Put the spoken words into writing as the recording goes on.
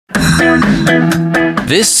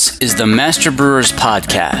This is the Master Brewers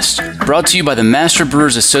Podcast, brought to you by the Master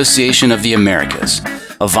Brewers Association of the Americas,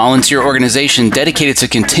 a volunteer organization dedicated to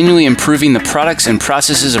continually improving the products and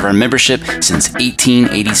processes of our membership since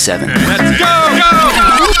 1887. Let's go!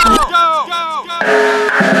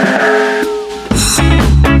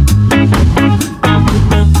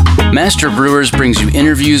 Master Brewers brings you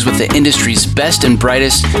interviews with the industry's best and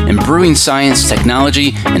brightest in brewing science,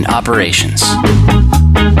 technology, and operations.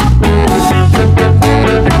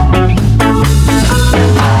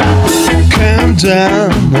 Calm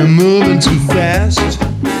down, I'm moving too fast.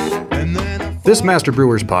 This Master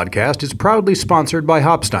Brewers podcast is proudly sponsored by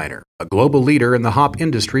Hopsteiner, a global leader in the hop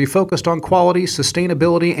industry focused on quality,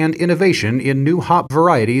 sustainability, and innovation in new hop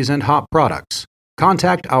varieties and hop products.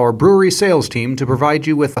 Contact our brewery sales team to provide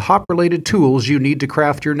you with the hop-related tools you need to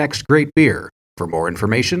craft your next great beer. For more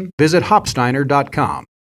information, visit hopsteiner.com.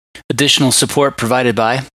 Additional support provided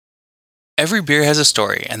by Every beer has a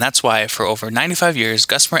story, and that's why, for over 95 years,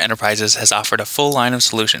 Gusmer Enterprises has offered a full line of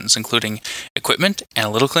solutions, including equipment,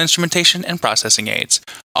 analytical instrumentation, and processing aids,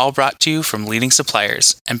 all brought to you from leading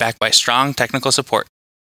suppliers and backed by strong technical support.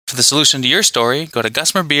 For the solution to your story, go to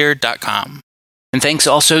gusmerbeer.com. And thanks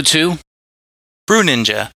also to Brew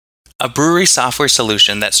Ninja, a brewery software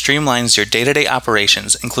solution that streamlines your day-to-day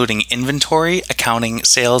operations, including inventory, accounting,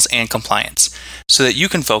 sales, and compliance, so that you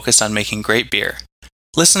can focus on making great beer.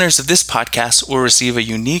 Listeners of this podcast will receive a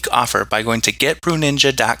unique offer by going to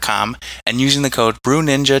getbrewninja.com and using the code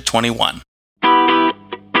BrewNinja21.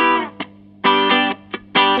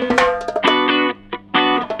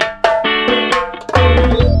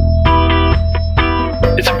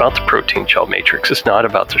 It's about the protein gel matrix. It's not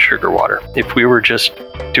about the sugar water. If we were just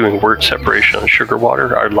doing wort separation on sugar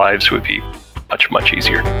water, our lives would be much, much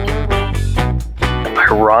easier.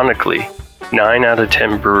 Ironically, 9 out of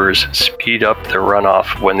 10 brewers speed up their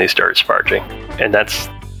runoff when they start sparging, and that's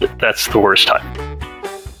the worst time.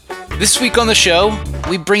 This week on the show,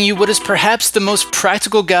 we bring you what is perhaps the most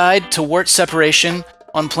practical guide to wort separation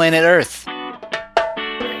on planet Earth.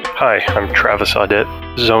 Hi, I'm Travis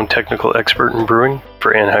Audette, Zone Technical Expert in Brewing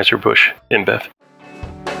for Anheuser-Busch InBev.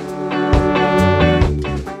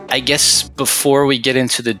 I guess before we get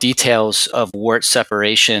into the details of wort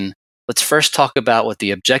separation, let's first talk about what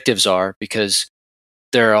the objectives are, because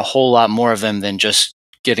there are a whole lot more of them than just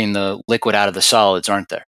getting the liquid out of the solids, aren't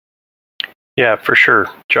there? Yeah, for sure,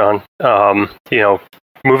 John.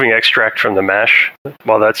 Moving extract from the mash,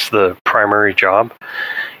 well, that's the primary job.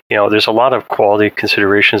 There's a lot of quality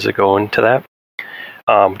considerations that go into that.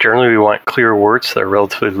 Generally, we want clear worts that are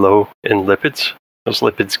relatively low in lipids. Those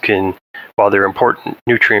lipids can, while they're important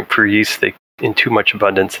nutrient for yeast, in too much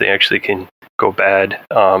abundance, they actually can go bad,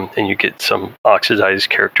 and you get some oxidized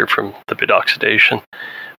character from lipid oxidation,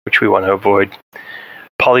 which we want to avoid.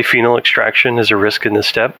 Polyphenol extraction is a risk in this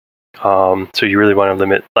step, so you really want to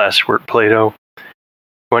limit last wort Plato.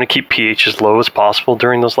 You want to keep pH as low as possible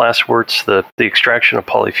during those last worts. The extraction of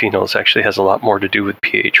polyphenols actually has a lot more to do with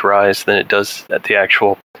pH rise than it does at the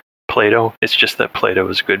actual Plato. It's just that Plato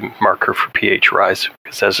is a good marker for pH rise,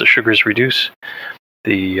 because as the sugars reduce,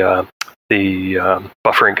 the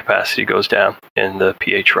buffering capacity goes down and the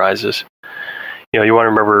pH rises. You want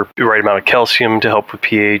to remember the right amount of calcium to help with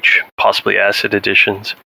pH, possibly acid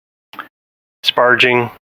additions. Sparging,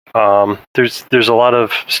 there's a lot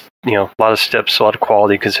of steps, a lot of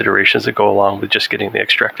quality considerations that go along with just getting the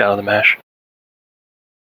extract out of the mash.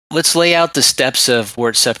 Let's lay out the steps of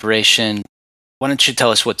wort separation. Why don't you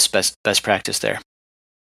tell us what's best practice there?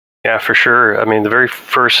 Yeah, for sure. I mean, the very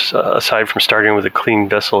first, aside from starting with a clean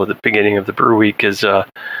vessel at the beginning of the brew week, is the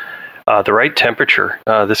right temperature.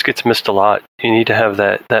 This gets missed a lot. You need to have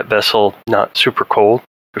that vessel not super cold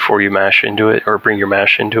before you mash into it or bring your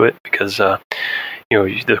mash into it, because the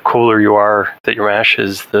cooler you are that your mash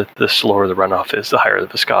is, the slower the runoff is, the higher the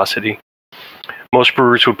viscosity. Most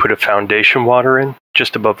brewers would put a foundation water in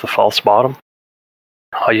just above the false bottom.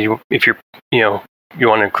 If you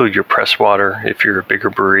want to include your press water. If you're a bigger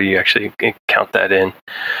brewery, you actually count that in.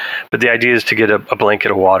 But the idea is to get a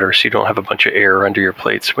blanket of water so you don't have a bunch of air under your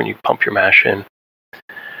plates when you pump your mash in.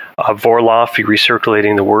 Vorlauf, you're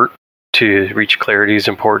recirculating the wort to reach clarity is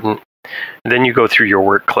important. And then you go through your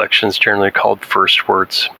wort collections, generally called first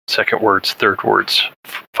worts, second worts, third worts,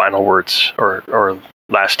 final worts, or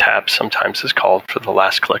last tap sometimes is called for the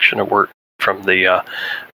last collection of wort from the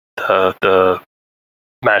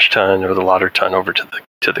mash tun or the lauter tun over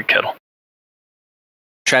to the kettle.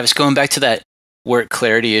 Travis, going back to that wort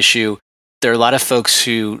clarity issue, there are a lot of folks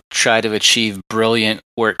who try to achieve brilliant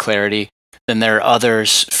wort clarity. Then there are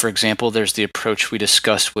others, for example, there's the approach we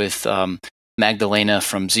discussed with Magdalena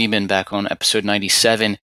from Zeman back on episode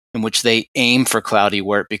 97. in which they aim for cloudy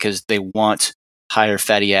wort because they want higher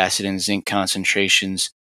fatty acid and zinc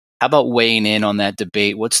concentrations. How about weighing in on that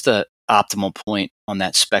debate? What's the optimal point on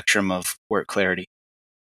that spectrum of wort clarity?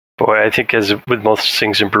 Boy, I think as with most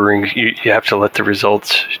things in brewing, you have to let the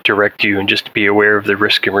results direct you and just be aware of the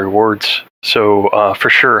risk and rewards. So for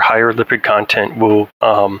sure, higher lipid content will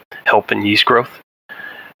help in yeast growth.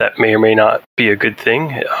 That may or may not be a good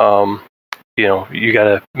thing. You got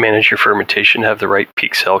to manage your fermentation, have the right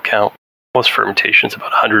peak cell count. Most fermentation's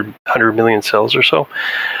about 100 million cells or so.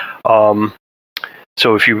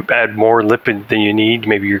 So if you add more lipid than you need,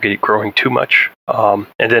 maybe you're growing too much. And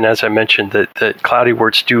then, as I mentioned, that cloudy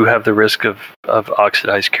worts do have the risk of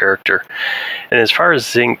oxidized character. And as far as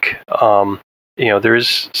zinc, there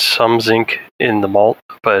is some zinc in the malt,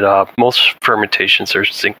 but most fermentations are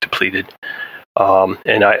zinc depleted.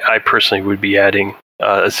 And I personally would be adding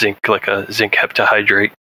a zinc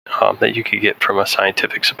heptahydrate that you could get from a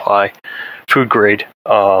scientific supply, food grade,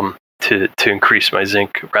 to increase my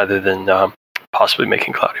zinc rather than possibly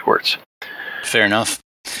making cloudy worts. Fair enough.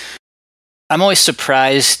 I'm always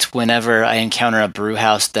surprised whenever I encounter a brew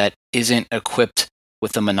house that isn't equipped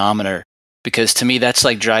with a manometer, because to me that's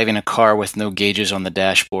like driving a car with no gauges on the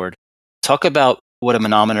dashboard. Talk about what a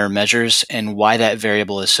manometer measures and why that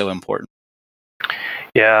variable is so important.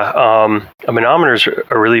 Yeah, a manometer is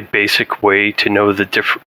a really basic way to know the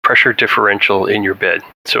pressure differential in your bed.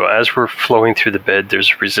 So as we're flowing through the bed,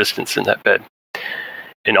 there's resistance in that bed.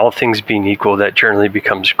 And all things being equal, that generally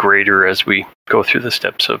becomes greater as we go through the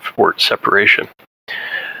steps of wort separation.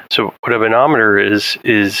 So what a manometer is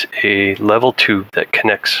a level tube that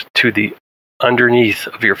connects to the underneath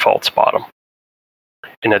of your false bottom.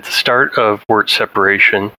 And at the start of wort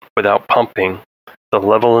separation, without pumping, the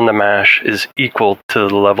level in the mash is equal to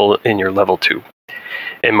the level in your level tube.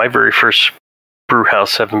 In my very first brew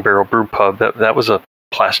house, 7-barrel brew pub, that was a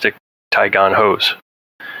plastic Tygon hose.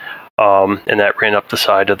 And that ran up the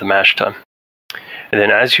side of the mash tun. And then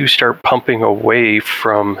as you start pumping away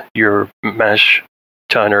from your mash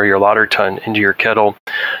tun or your lauter tun into your kettle,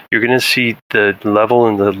 you're going to see the level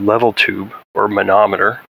in the level tube or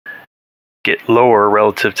manometer get lower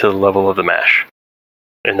relative to the level of the mash.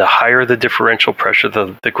 And the higher the differential pressure,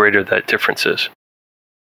 the greater that difference is.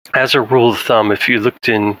 As a rule of thumb, if you looked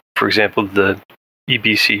in, for example, the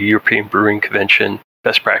EBC, European Brewing Convention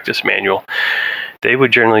Best Practice Manual, they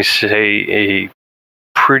would generally say a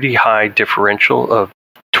pretty high differential of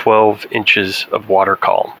 12 inches of water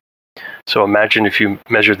column. So imagine if you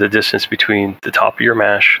measure the distance between the top of your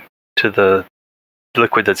mash to the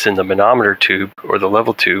liquid that's in the manometer tube or the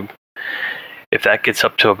level tube. If that gets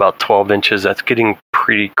up to about 12 inches, that's getting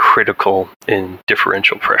pretty critical in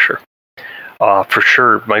differential pressure. For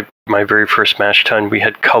sure, my very first mash tun, we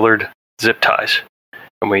had colored zip ties.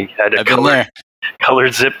 And we had a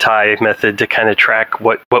colored zip tie method to kind of track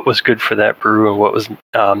what was good for that brew and what was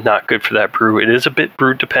not good for that brew. It is a bit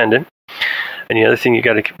brew dependent. And the other thing you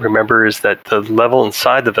got to remember is that the level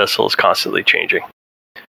inside the vessel is constantly changing.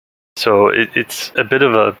 So it's a bit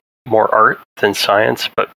of a more art than science,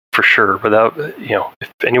 but for sure, without,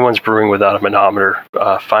 if anyone's brewing without a manometer,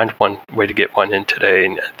 find one way to get one in today.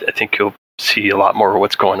 And I think you'll see a lot more of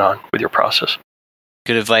what's going on with your process.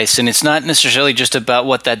 Good advice. And it's not necessarily just about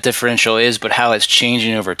what that differential is, but how it's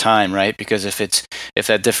changing over time, right? Because if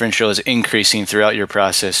that differential is increasing throughout your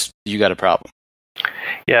process, you got a problem.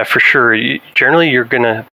 Yeah, for sure. Generally, you're going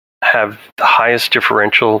to have the highest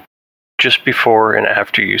differential just before and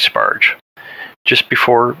after you sparge. Just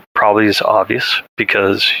before probably is obvious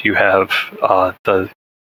because you have the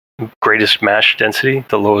greatest mash density,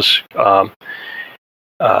 the lowest, the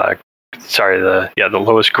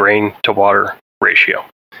lowest grain to water ratio.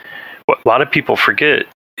 What a lot of people forget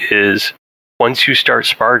is once you start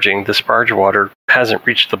sparging, the sparge water hasn't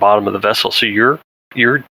reached the bottom of the vessel. So your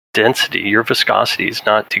density, your viscosity is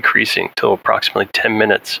not decreasing till approximately 10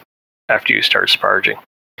 minutes after you start sparging.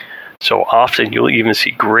 So often you'll even see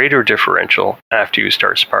greater differential after you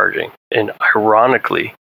start sparging. And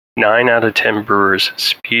ironically, 9 out of 10 brewers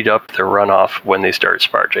speed up their runoff when they start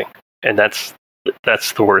sparging. And that's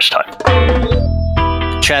the worst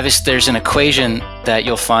time. Travis, there's an equation that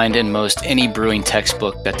you'll find in most any brewing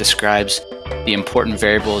textbook that describes the important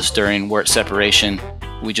variables during wort separation.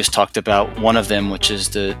 We just talked about one of them, which is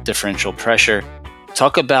the differential pressure.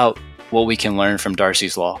 Talk about what we can learn from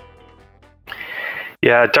Darcy's Law.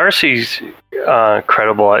 Yeah, Darcy's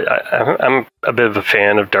credible. I'm a bit of a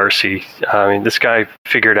fan of Darcy. I mean, this guy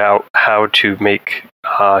figured out how to make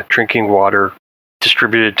drinking water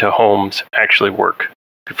distributed to homes actually work.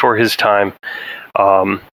 Before his time,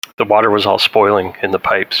 the water was all spoiling in the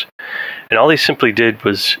pipes. And all he simply did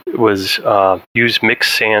was use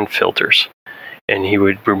mixed sand filters. And he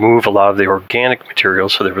would remove a lot of the organic material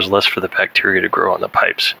so there was less for the bacteria to grow on the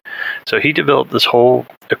pipes. So he developed this whole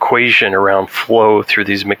equation around flow through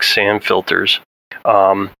these mixed sand filters.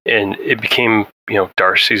 And it became,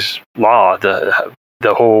 Darcy's law, the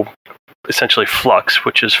whole essentially flux,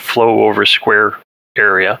 which is flow over square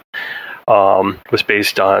area, was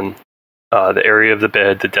based on the area of the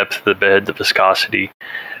bed, the depth of the bed, the viscosity,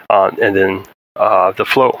 and then the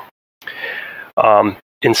flow.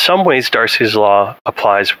 In some ways, Darcy's law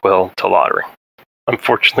applies well to lautering.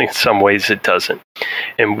 Unfortunately, in some ways it doesn't.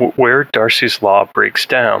 And where Darcy's law breaks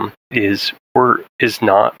down is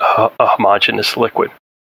not a homogeneous liquid.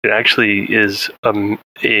 It actually is a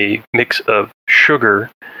mix of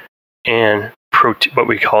sugar and protein, what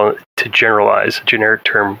we call, to generalize, a generic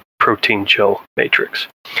term, protein gel matrix.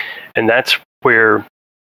 And that's where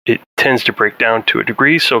it tends to break down to a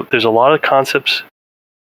degree. So there's a lot of concepts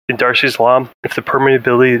in Darcy's law. If the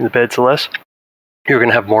permeability in the bed's less, you're going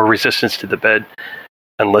to have more resistance to the bed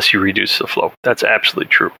unless you reduce the flow. That's absolutely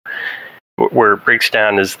true. Where it breaks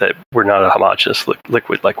down is that we're not a homogeneous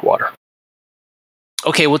liquid like water.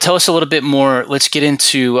 Okay, well, tell us a little bit more. Let's get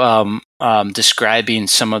into describing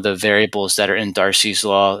some of the variables that are in Darcy's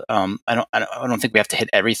law. I don't think we have to hit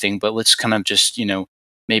everything, but let's kind of just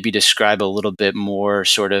maybe describe a little bit more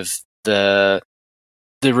sort of the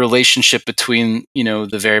relationship between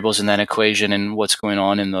the variables in that equation and what's going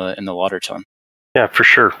on in the water ton. Yeah, for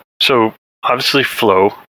sure. So obviously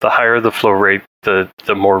flow, the higher the flow rate, the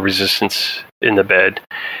more resistance in the bed.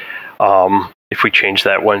 If we change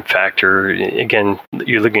that one factor, again,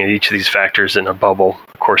 you're looking at each of these factors in a bubble.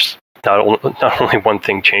 Of course, not only one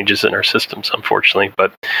thing changes in our systems, unfortunately,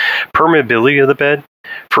 but permeability of the bed.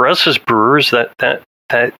 For us as brewers,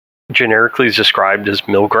 that generically is described as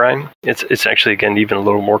mill grind. It's actually, again, even a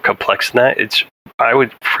little more complex than that. I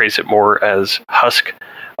would phrase it more as husk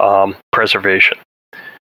preservation.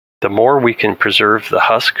 The more we can preserve the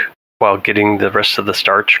husk while getting the rest of the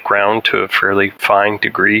starch ground to a fairly fine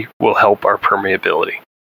degree will help our permeability.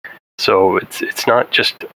 So it's not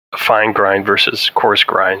just a fine grind versus coarse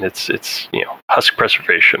grind. It's husk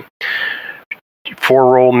preservation.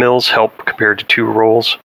 4-roll mills help compared to 2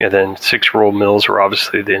 rolls, and then 6-roll mills are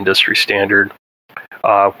obviously the industry standard.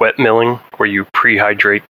 Wet milling, where you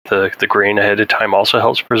prehydrate the grain ahead of time, also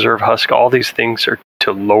helps preserve husk. All these things are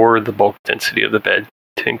to lower the bulk density of the bed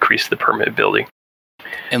to increase the permeability.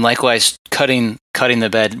 And likewise, cutting the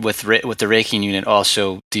bed with the raking unit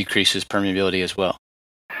also decreases permeability as well.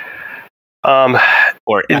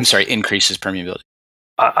 Increases permeability.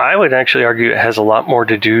 I would actually argue it has a lot more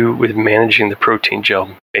to do with managing the protein gel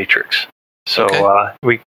matrix. So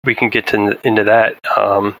okay. We can get into that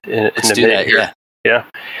in a minute here. Yeah.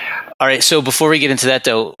 All right. So before we get into that,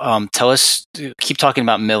 though, keep talking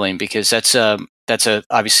about milling, because that's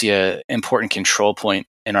obviously a important control point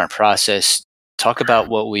in our process. Talk about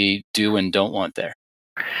what we do and don't want there.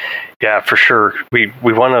 Yeah, for sure. We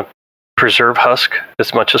want to preserve husk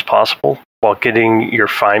as much as possible while getting your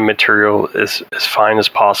fine material as fine as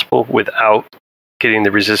possible without getting the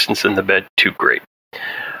resistance in the bed too great.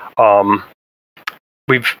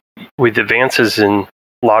 With advances in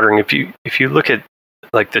lautering, if you look at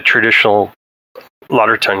like the traditional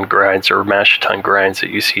lauter tun grinds or mash tun grinds that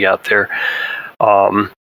you see out there,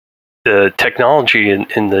 the technology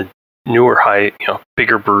in the newer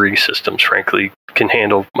bigger brewery systems, frankly, can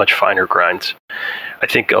handle much finer grinds. I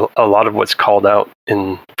think a lot of what's called out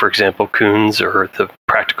in, for example, Kuhn's or the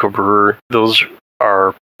Practical Brewer, those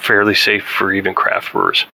are fairly safe for even craft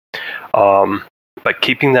brewers. But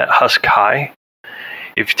keeping that husk high,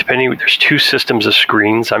 there's 2 systems of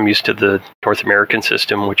screens. I'm used to the North American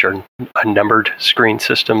system, which are a numbered screen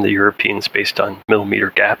system. The European's based on millimeter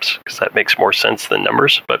gaps, because that makes more sense than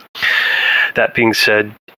numbers. But that being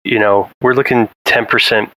said, we're looking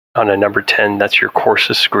 10% on a number 10. That's your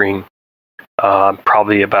coarsest screen.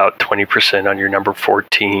 Probably about 20% on your number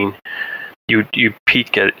 14. You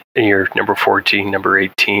peak at your number 14, number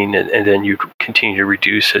 18, and then you continue to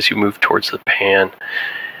reduce as you move towards the pan.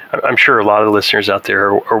 I'm sure a lot of listeners out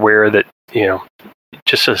there are aware that,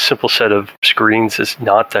 just a simple set of screens is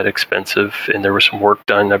not that expensive. And there was some work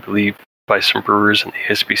done, I believe, by some brewers in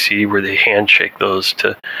the SBC where they handshake those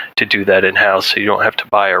to do that in-house. So you don't have to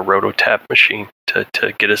buy a rototap machine to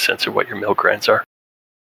get a sense of what your mill grinds are.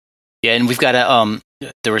 Yeah, and we've got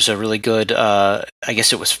there was a really good, I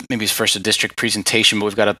guess it was maybe his first district presentation, but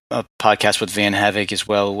we've got a podcast with Van Havik as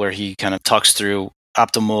well, where he kind of talks through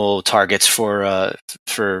optimal targets for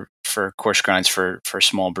coarse grinds for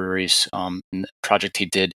small breweries. And the project he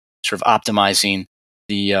did, sort of optimizing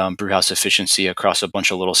the brewhouse efficiency across a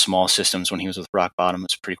bunch of little small systems when he was with Rock Bottom.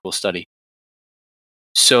 It's a pretty cool study.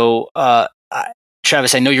 So,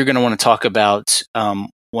 Travis, I know you're going to want to talk about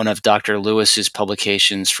one of Dr. Lewis's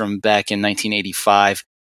publications from back in 1985.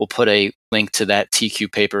 We'll put a link to that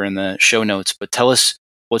TQ paper in the show notes, but tell us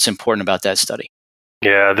what's important about that study.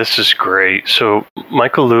 Yeah, this is great. So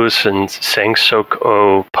Michael Lewis and Sang-Sok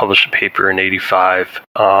Oh published a paper in 85.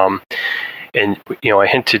 And, I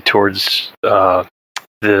hinted towards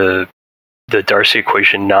the Darcy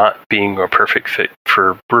equation not being a perfect fit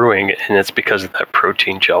for brewing, and it's because of that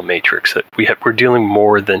protein gel matrix that we're dealing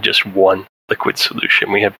more than just one liquid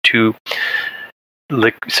solution. We have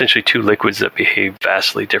essentially two liquids that behave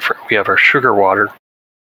vastly different. We have our sugar water,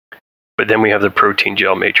 but then we have the protein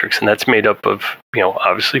gel matrix, and that's made up of,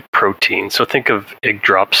 obviously protein. So think of egg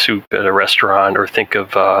drop soup at a restaurant, or think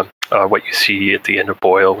of what you see at the end of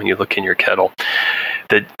boil when you look in your kettle.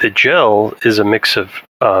 The gel is a mix of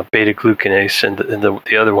beta-glucanase and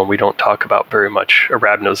the other one we don't talk about very much,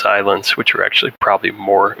 arabinoxylans, which are actually probably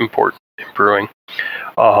more important in brewing.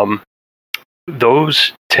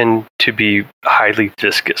 Those tend to be highly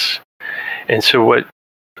viscous. And so what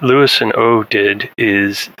Lewis and O did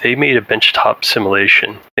is they made a benchtop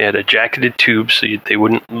simulation. They had a jacketed tube so they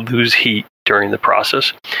wouldn't lose heat during the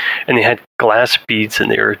process. And they had glass beads,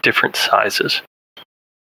 and they were different sizes.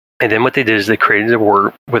 And then what they did is they created a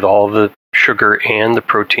wort with all the sugar and the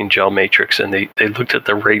protein gel matrix, and they looked at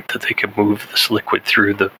the rate that they could move this liquid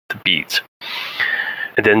through the beads.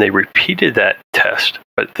 And then they repeated that test,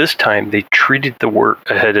 but this time they treated the wort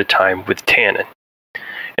ahead of time with tannin.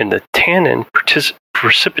 And the tannin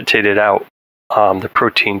precipitated out the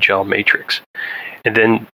protein gel matrix. And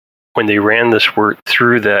then when they ran this wort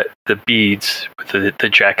through the beads with the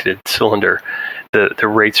jacketed cylinder, the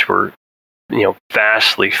rates were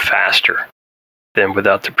vastly faster than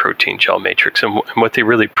without the protein gel matrix. And what they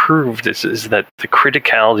really proved is that the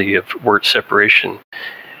criticality of wort separation,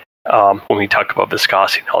 when we talk about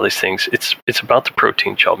viscosity and all these things, it's about the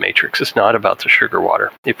protein gel matrix. It's not about the sugar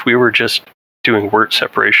water. If we were just doing wort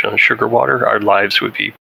separation on sugar water, our lives would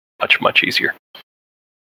be much, much easier.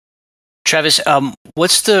 Travis,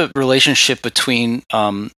 what's the relationship between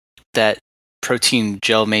that protein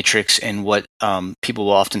gel matrix and what people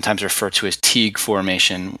will oftentimes refer to as Teague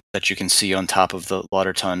formation that you can see on top of the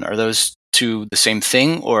lauter tun? Are those two the same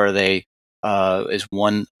thing, or are they is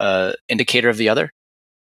one indicator of the other?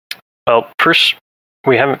 Well, first,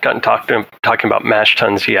 we haven't gotten talking about mash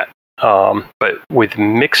tuns yet, but with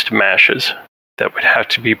mixed mashes that would have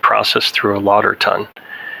to be processed through a lauter tun,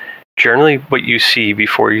 generally what you see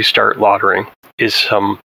before you start lautering is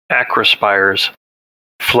some acrospires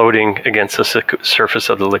floating against the surface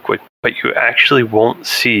of the liquid, but you actually won't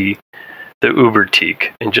see the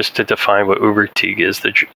Überteig. And just to define what Überteig is,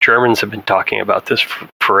 the Germans have been talking about this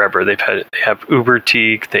forever. They have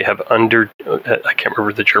Überteig, they have I can't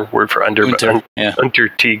remember the German word for under, but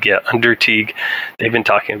Unterteig, Unterteig. They've been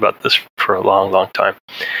talking about this for a long, long time.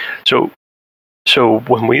 So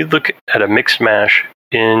when we look at a mixed mash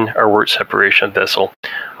in our wort separation vessel,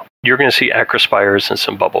 you're going to see acrospires and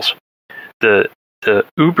some bubbles. The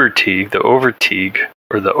Überteig, the Overteig,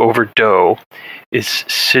 or the overdough, is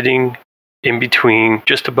sitting in between,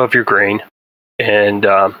 just above your grain, and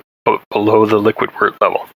below the liquid wort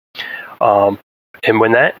level. And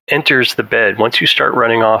when that enters the bed, once you start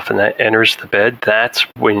running off and that enters the bed, that's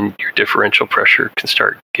when your differential pressure can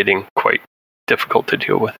start getting quite difficult to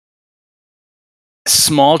deal with.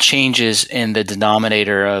 Small changes in the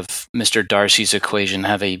denominator of Mr. Darcy's equation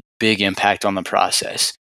have a big impact on the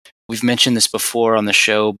process. We've mentioned this before on the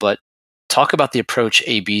show, but talk about the approach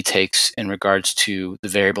AB takes in regards to the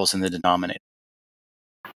variables in the denominator.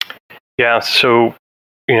 Yeah, so,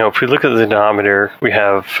 if we look at the denominator, we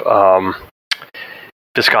have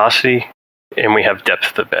viscosity and we have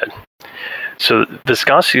depth of the bed. So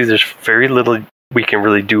viscosity, there's very little we can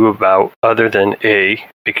really do about other than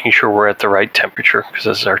making sure we're at the right temperature, because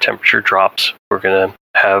as our temperature drops, we're going to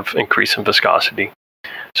have increase in viscosity.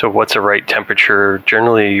 So what's the right temperature?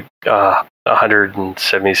 Generally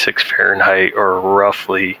 176 Fahrenheit, or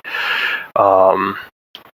roughly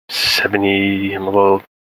 70, I'm a little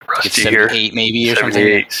rusty here. 78 maybe, or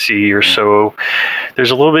 78 C or so.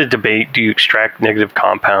 There's a little bit of debate. Do you extract negative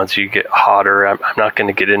compounds? Do you get hotter? I'm not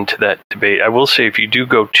going to get into that debate. I will say if you do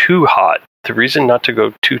go too hot, the reason not to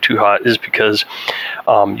go too hot is because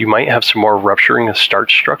you might have some more rupturing of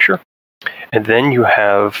starch structure. And then you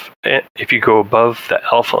have, if you go above the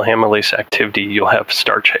alpha amylase activity, you'll have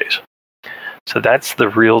starch haze. So that's the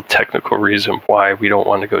real technical reason why we don't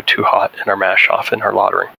want to go too hot in our mash off and our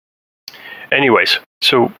lautering. Anyways,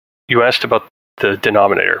 so you asked about the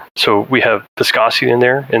denominator. So we have viscosity in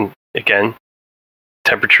there, and again,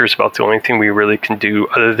 temperature is about the only thing we really can do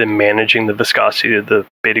other than managing the viscosity of the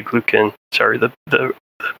beta-glucan, the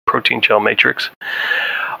protein gel matrix.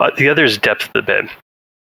 The other is depth of the bed.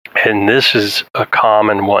 And this is a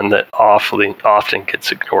common one that often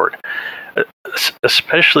gets ignored,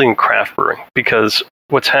 especially in craft brewing, because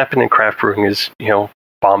what's happened in craft brewing is,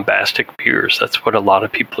 bombastic beers. That's what a lot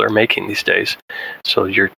of people are making these days. So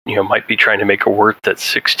might be trying to make a wort that's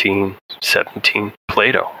 16, 17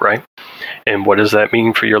 Plato, right? And what does that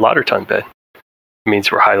mean for your lauter ton bed? It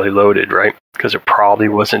means we're highly loaded, right? Because it probably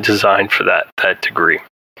wasn't designed for that degree.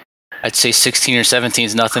 I'd say 16 or 17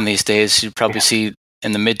 is nothing these days. You'd probably see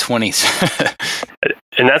in the mid-20s.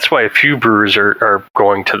 And that's why a few brewers are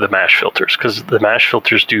going to the mash filters, because the mash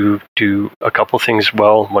filters do a couple things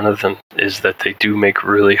well. One of them is that they do make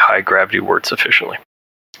really high gravity worts efficiently.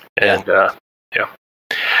 And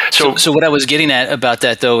So what I was getting at about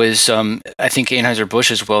that, though, is I think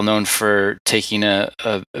Anheuser-Busch is well known for taking a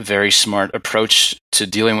very smart approach to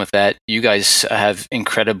dealing with that. You guys have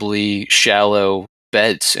incredibly shallow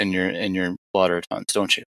beds in your lauter tons,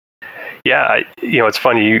 don't you? Yeah, it's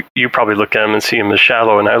funny. You probably look at them and see them as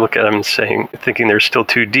shallow, and I look at them thinking they're still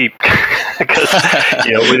too deep. Because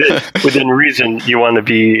within reason, you want to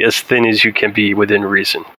be as thin as you can be within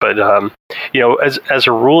reason. But as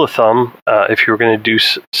a rule of thumb, if you were going to do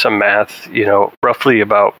some math, roughly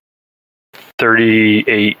about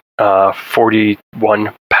 38,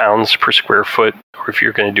 41 pounds per square foot, or if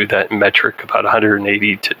you're going to do that in metric, about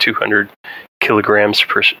 180 to 200 kilograms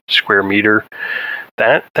per square meter.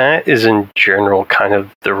 That is in general kind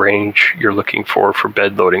of the range you're looking for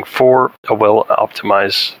bed loading for a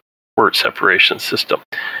well-optimized wort separation system.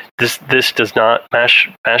 This does not, mash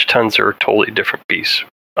tons are a totally different beast.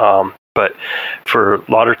 But for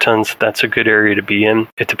lauter tons, that's a good area to be in.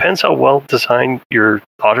 It depends how well designed your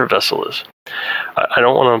lauter vessel is. I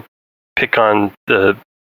don't want to pick on the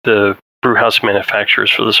brewhouse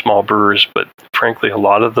manufacturers for the small brewers, but frankly, a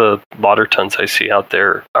lot of the lauter tons I see out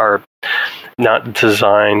there are not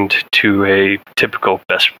designed to a typical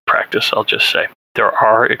best practice, I'll just say. There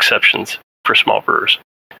are exceptions for small brewers,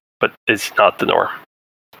 but it's not the norm.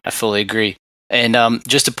 I fully agree. And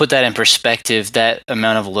just to put that in perspective, that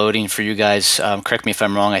amount of loading for you guys, correct me if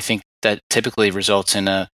I'm wrong, I think that typically results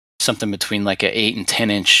in something between like an 8 and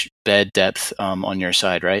 10 inch bed depth on your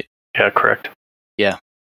side, right? Yeah, correct. Yeah.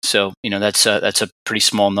 So, that's a pretty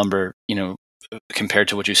small number, compared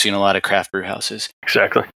to what you see in a lot of craft brew houses.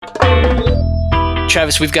 Exactly.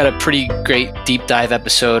 Travis, we've got a pretty great deep dive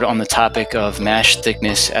episode on the topic of mash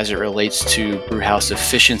thickness as it relates to brewhouse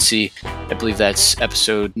efficiency. I believe that's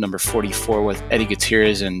episode number 44 with Eddie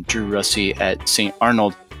Gutierrez and Drew Russey at St.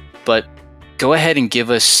 Arnold. But go ahead and give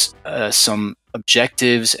us some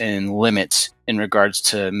objectives and limits in regards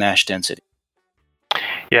to mash density.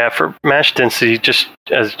 Yeah, for mash density, just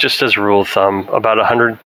as a rule of thumb, about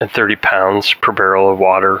 130 pounds per barrel of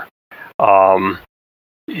water.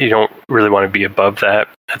 You don't really want to be above that.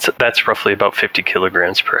 That's roughly about 50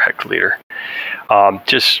 kilograms per hectoliter.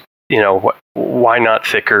 Why not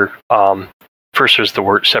thicker? First, there's the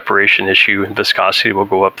wort separation issue, and viscosity will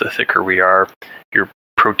go up the thicker we are. Your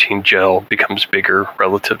protein gel becomes bigger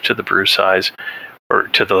relative to the brew size, or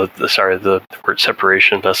to the wort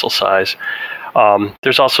separation vessel size.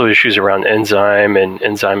 There's also issues around enzyme and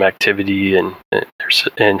enzyme activity and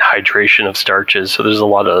hydration of starches. So there's a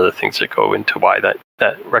lot of other things that go into why that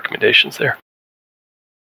recommendation's there.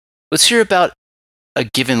 Let's hear about a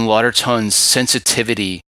given lauter ton's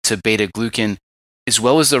sensitivity to beta-glucan, as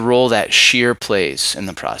well as the role that shear plays in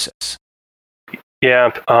the process. Yeah,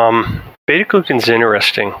 beta-glucan's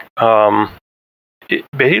interesting.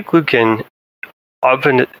 Beta-glucan of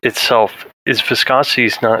itself, its viscosity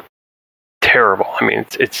is not terrible. I mean,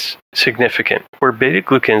 it's significant. Where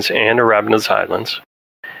beta-glucans and arabinoxylans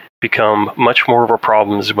become much more of a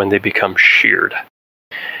problem is when they become sheared.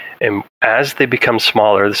 And as they become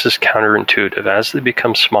smaller, this is counterintuitive, as they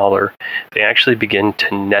become smaller, they actually begin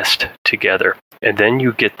to nest together. And then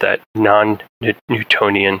you get that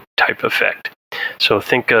non-Newtonian type effect. So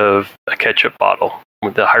think of a ketchup bottle.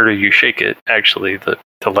 The harder you shake it, actually, the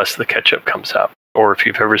less the ketchup comes out. Or if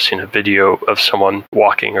you've ever seen a video of someone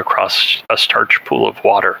walking across a starch pool of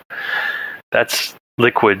water, that's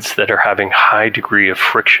liquids that are having high degree of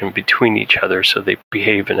friction between each other, so they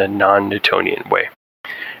behave in a non-Newtonian way.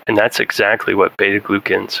 And that's exactly what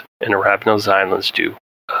beta-glucans and arabinoxylans do,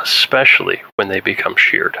 especially when they become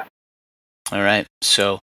sheared. All right.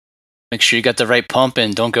 So make sure you got the right pump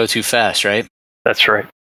and don't go too fast, right? That's right.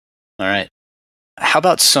 All right. How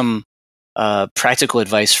about some practical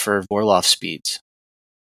advice for Vorlauf speeds?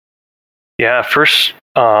 Yeah, first,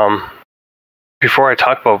 before I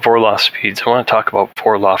talk about Vorlauf speeds, I want to talk about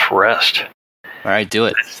Vorlauf rest. All right, do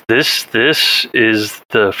it. This is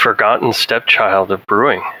the forgotten stepchild of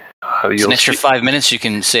brewing. It's an extra 5 minutes you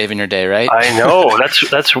can save in your day, right? I know.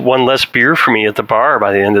 That's one less beer for me at the bar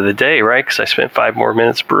by the end of the day, right? Because I spent 5 more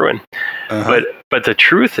minutes brewing. Uh-huh. But the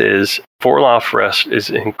truth is, Vorlauf rest is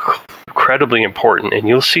incredibly important, and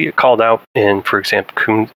you'll see it called out in, for example,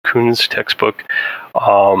 Kuhn's textbook,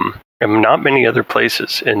 and not many other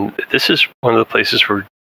places. And this is one of the places where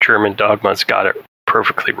German Dogma's got it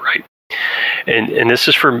perfectly right. And this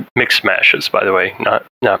is for mixed mashes, by the way, not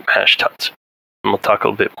mash tuns. And we'll talk a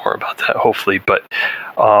little bit more about that, hopefully. But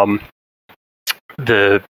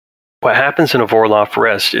what happens in a Vorlauf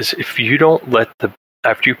rest is if you don't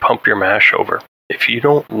after you pump your mash over, if you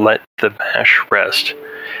don't let the mash rest,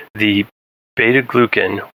 the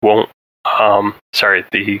beta-glucan won't,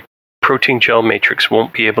 the protein gel matrix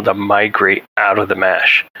won't be able to migrate out of the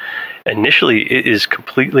mash. Initially, it is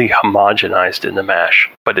completely homogenized in the mash,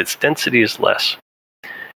 but its density is less.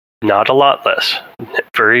 Not a lot less,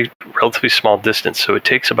 very relatively small distance. So it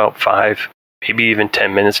takes about 5, maybe even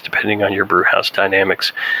 10 minutes, depending on your brew house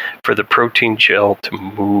dynamics, for the protein gel to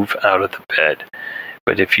move out of the bed.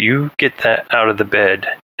 But if you get that out of the bed,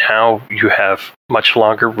 now you have much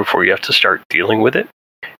longer before you have to start dealing with it.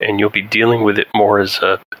 And you'll be dealing with it more as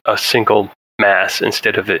a single mass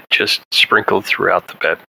instead of it just sprinkled throughout the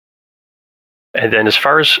bed. And then as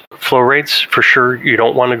far as flow rates, for sure, you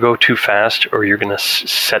don't want to go too fast or you're going to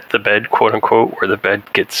set the bed, quote unquote, where the bed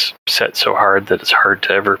gets set so hard that it's hard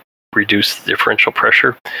to ever reduce the differential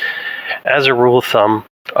pressure. As a rule of thumb,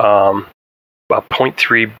 about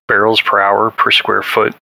 0.3 barrels per hour per square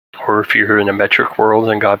foot, or if you're in a metric world,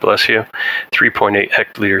 and God bless you, 3.8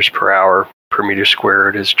 hectoliters per hour per meter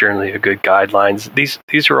squared is generally a good guidelines.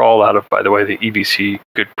 These are all out of, by the way, the EBC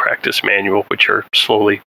Good Practice Manual, which are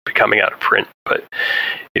slowly becoming out of print. But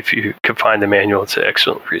if you can find the manual, it's an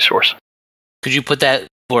excellent resource. Could you put that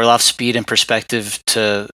Vorlauf speed in perspective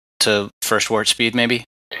to first wort speed, maybe?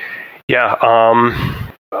 Yeah.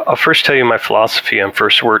 I'll first tell you my philosophy on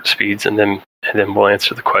first wort speeds, and then we'll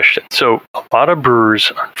answer the question. So a lot of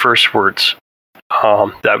brewers on first worts,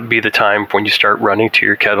 that would be the time when you start running to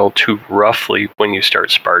your kettle to roughly when you start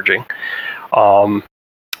sparging.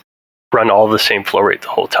 Run all the same flow rate the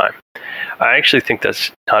whole time. I actually think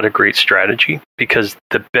that's not a great strategy because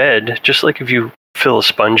the bed, just like if you fill a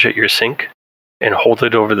sponge at your sink and hold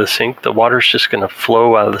it over the sink, the water's just going to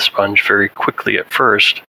flow out of the sponge very quickly at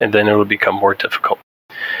first, and then it'll become more difficult.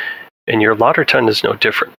 And your lauter tun is no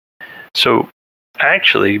different. So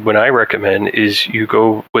actually, what I recommend is you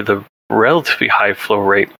go with a relatively high flow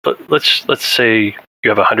rate. Let's say you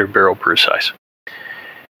have a 100 barrel brew size,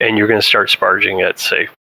 and you're going to start sparging at, say,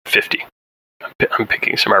 50. I'm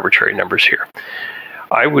picking some arbitrary numbers here.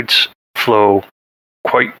 I would flow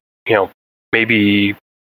quite,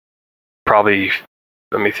 probably,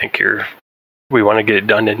 let me think here. We want to get it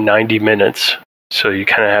done in 90 minutes. So you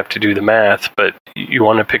kind of have to do the math, but you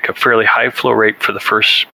want to pick a fairly high flow rate for the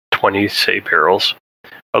first 20, say, barrels,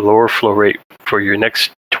 a lower flow rate for your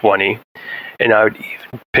next 20, and I would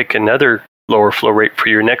even pick another lower flow rate for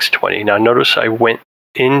your next 20. Now notice I went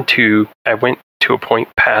to a point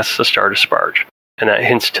past the start of sparge, and that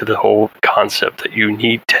hints to the whole concept that you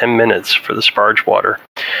need 10 minutes for the sparge water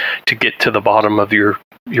to get to the bottom of your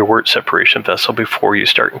wort separation vessel before you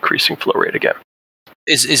start increasing flow rate again.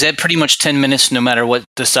 Is that pretty much 10 minutes no matter what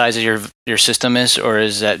the size of your system is, or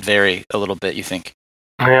does that vary a little bit, you think?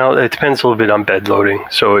 Well, it depends a little bit on bed loading.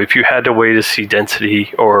 So if you had to wait to see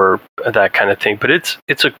density or that kind of thing, but it's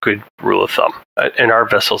a good rule of thumb. In our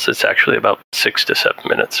vessels, it's actually about 6 to 7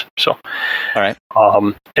 minutes. So, all right.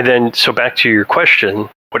 And then, so back to your question,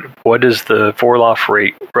 what is the Vorlauf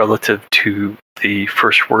rate relative to the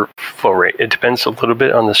first wort flow rate? It depends a little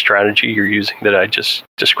bit on the strategy you're using that I just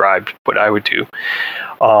described. What I would do,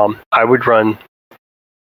 I would run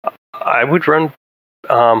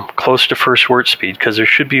close to first wort speed because there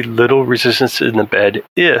should be little resistance in the bed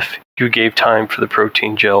if you gave time for the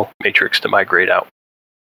protein gel matrix to migrate out.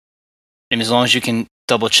 And as long as you can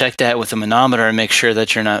double check that with a manometer and make sure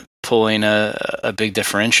that you're not pulling a big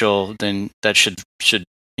differential, then that should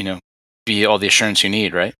be all the assurance you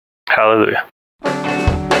need, right? Hallelujah.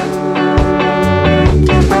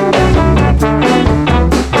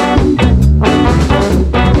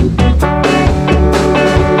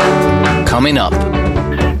 Coming up.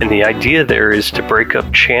 And the idea there is to break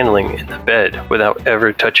up channeling in the bed without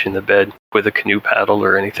ever touching the bed with a canoe paddle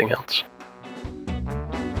or anything else.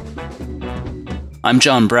 I'm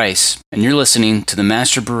John Bryce, and you're listening to the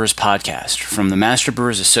Master Brewers Podcast from the Master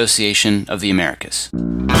Brewers Association of the Americas.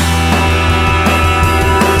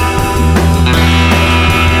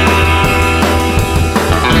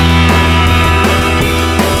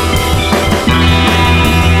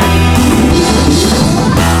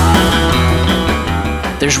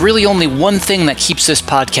 There's really only one thing that keeps this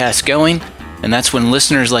podcast going, and that's when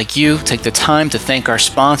listeners like you take the time to thank our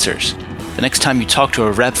sponsors. The next time you talk to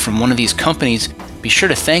a rep from one of these companies, be sure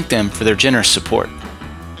to thank them for their generous support.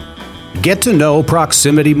 Get to know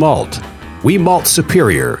Proximity Malt. We malt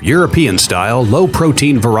superior, European-style,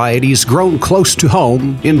 low-protein varieties grown close to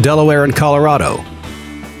home in Delaware and Colorado.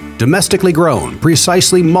 Domestically grown,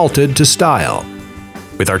 precisely malted to style.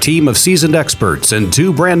 With our team of seasoned experts and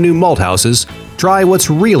 2 brand new malt houses, try what's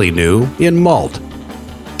really new in malt.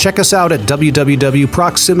 Check us out at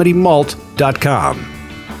www.proximitymalt.com.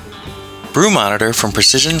 Brew Monitor from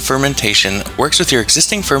Precision Fermentation works with your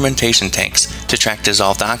existing fermentation tanks to track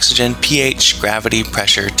dissolved oxygen, pH, gravity,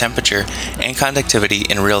 pressure, temperature, and conductivity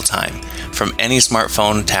in real time from any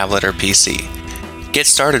smartphone, tablet, or PC. Get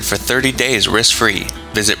started for 30 days risk-free.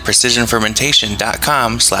 Visit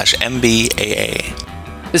precisionfermentation.com/MBAA.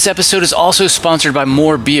 This episode is also sponsored by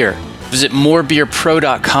More Beer. Visit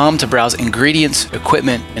morebeerpro.com to browse ingredients,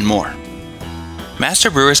 equipment, and more. Master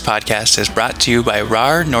Brewers Podcast is brought to you by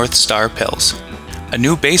RAR North Star Pils, a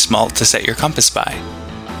new base malt to set your compass by.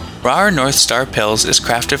 RAR North Star Pils is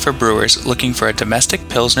crafted for brewers looking for a domestic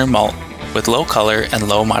Pilsner malt with low color and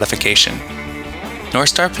low modification. North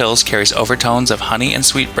Star Pils carries overtones of honey and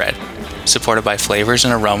sweetbread, supported by flavors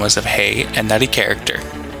and aromas of hay and nutty character.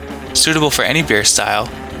 Suitable for any beer style,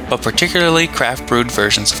 but particularly craft-brewed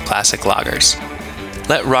versions of classic lagers.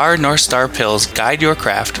 Let RAR North Star Pils guide your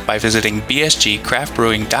craft by visiting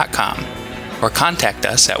bsgcraftbrewing.com or contact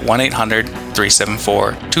us at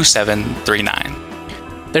 1-800-374-2739.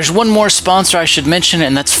 There's one more sponsor I should mention,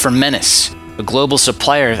 and that's Fermentis, a global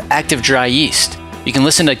supplier of active dry yeast. You can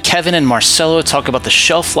listen to Kevin and Marcelo talk about the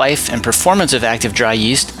shelf life and performance of active dry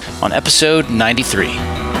yeast on episode 93.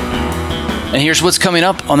 And here's what's coming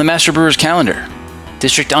up on the Master Brewers calendar.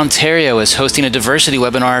 District Ontario is hosting a diversity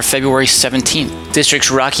webinar February 17th. Districts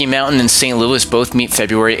Rocky Mountain and St. Louis both meet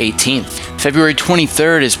February 18th. February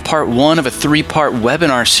 23rd is part 1 of a 3-part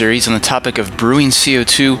webinar series on the topic of brewing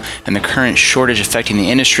CO2 and the current shortage affecting the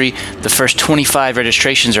industry. The first 25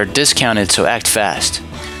 registrations are discounted, so act fast.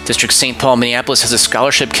 District St. Paul, Minneapolis has a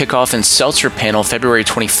scholarship kickoff and seltzer panel February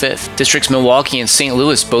 25th. Districts Milwaukee and St.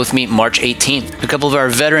 Louis both meet March 18th. A couple of our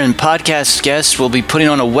veteran podcast guests will be putting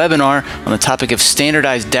on a webinar on the topic of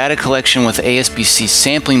standardized data collection with ASBC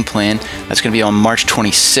sampling plan. That's going to be on March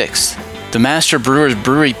 26th. The Master Brewers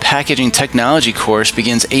Brewery Packaging Technology course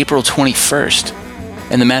begins April 21st.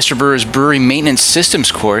 And the Master Brewers Brewery Maintenance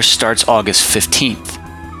Systems course starts August 15th.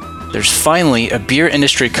 There's finally a beer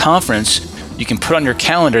industry conference you can put on your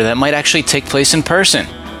calendar that might actually take place in person.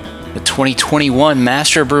 The 2021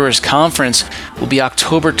 Master Brewers Conference will be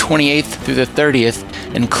October 28th through the 30th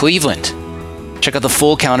in Cleveland. Check out the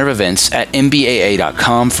full calendar of events at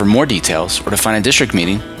mbaa.com for more details or to find a district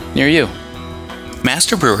meeting near you.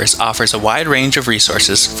 Master Brewers offers a wide range of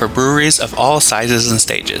resources for breweries of all sizes and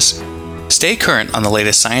stages. Stay current on the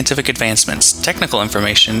latest scientific advancements, technical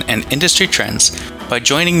information, and industry trends by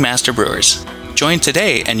joining Master Brewers. Join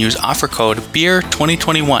today and use offer code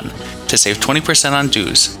BEER2021 to save 20% on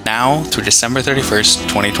dues now through December 31st,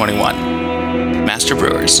 2021. Master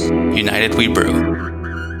Brewers, United We Brew.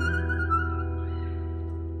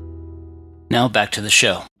 Now back to the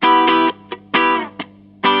show.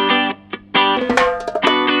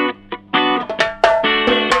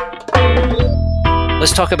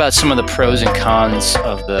 Let's talk about some of the pros and cons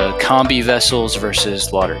of the combi vessels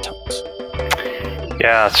versus lauter tons.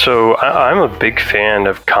 Yeah, so I'm a big fan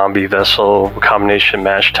of combi vessel, combination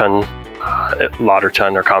mash tun, lauter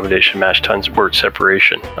tun, or combination mash tons wort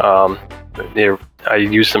separation. I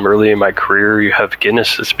used them early in my career. You have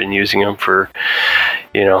Guinness that's been using them for,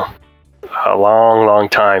 a long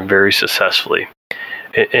time, very successfully.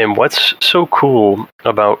 And what's so cool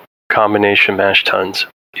about combination mash tuns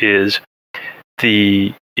is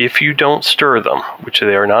if you don't stir them, which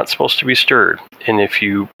they are not supposed to be stirred, and if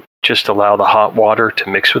you just allow the hot water to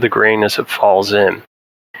mix with the grain as it falls in,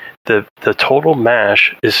 the total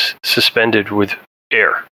mash is suspended with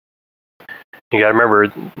air. You got to remember,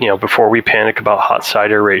 before we panic about hot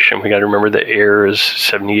side aeration, we got to remember that air is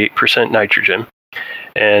 78% nitrogen,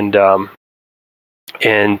 and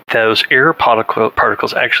those air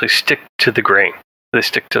particles actually stick to the grain. They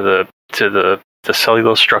stick to the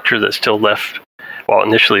cellulose structure that's still left. Well,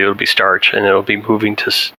 initially it'll be starch, and it'll be moving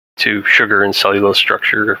to sugar and cellulose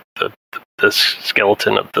structure, the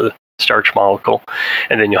skeleton of the starch molecule,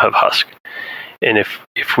 and then you'll have husk. And if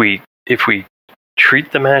we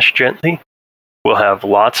treat the mash gently, we'll have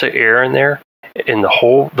lots of air in there, and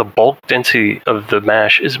the bulk density of the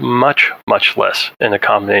mash is much, much less in a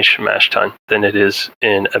combination mash tun than it is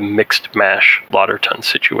in a mixed mash lauter tun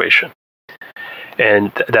situation.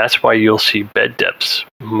 And that's why you'll see bed depths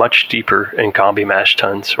much deeper in combi mash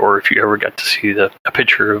tuns, or if you ever got to see a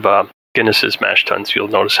picture of Guinness's mash tuns, you'll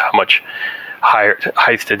notice how much higher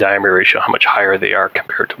height to diameter ratio, how much higher they are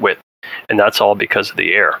compared to width. And that's all because of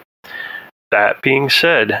the air. That being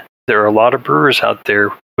said, there are a lot of brewers out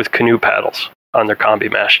there with canoe paddles on their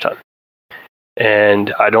combi mash tun.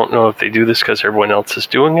 And I don't know if they do this because everyone else is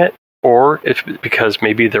doing it, or if because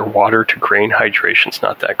maybe their water to grain hydration is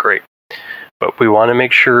not that great. But we want to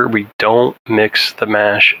make sure we don't mix the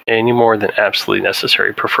mash any more than absolutely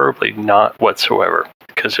necessary, preferably not whatsoever.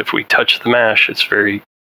 Because if we touch the mash, it's very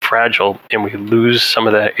fragile and we lose some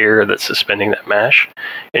of that air that's suspending that mash,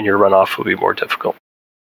 and your runoff will be more difficult.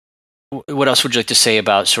 What else would you like to say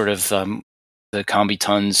about sort of the combi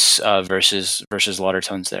tons versus lauter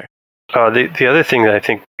tons there? The other thing that I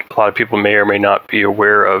think a lot of people may or may not be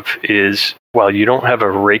aware of is while you don't have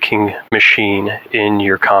a raking machine in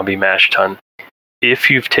your combi mash tun, if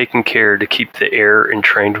you've taken care to keep the air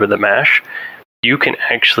entrained with the mash, you can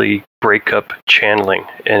actually break up channeling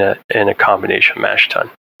in a combination mash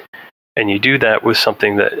tun. And you do that with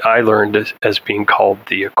something that I learned as being called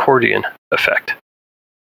the accordion effect.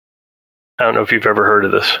 I don't know if you've ever heard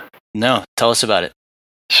of this. No, tell us about it.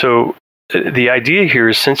 So the idea here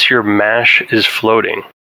is since your mash is floating,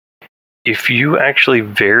 if you actually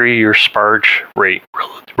vary your sparge rate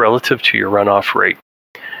relative to your runoff rate,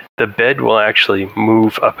 the bed will actually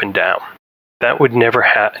move up and down. That would never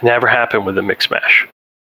happen with a mixed mash.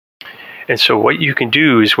 And so what you can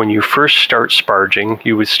do is when you first start sparging,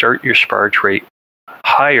 you would start your sparge rate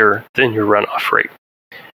higher than your runoff rate.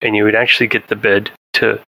 And you would actually get the bed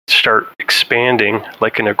to start expanding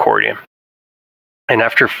like an accordion. And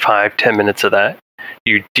after 5-10 minutes of that,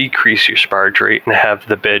 you decrease your sparge rate and have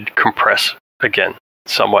the bed compress again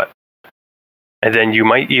somewhat. And then you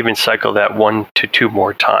might even cycle that 1 to 2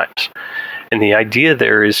 more times. And the idea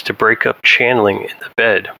there is to break up channeling in the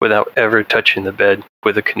bed without ever touching the bed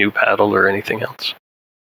with a canoe paddle or anything else.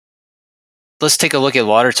 Let's take a look at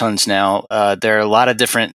lauter tons now. There are a lot of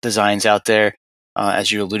different designs out there,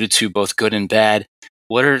 as you alluded to, both good and bad.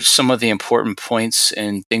 What are some of the important points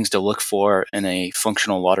and things to look for in a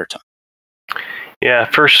functional lauter ton? Yeah,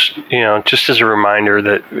 first, just as a reminder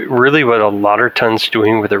that really what a lauter tun's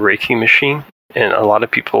doing with a raking machine, and a lot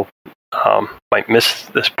of people might miss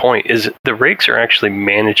this point, is the rakes are actually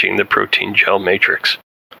managing the protein gel matrix.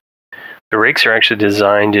 The rakes are actually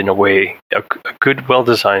designed in a way, a good,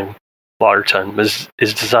 well-designed lauter ton is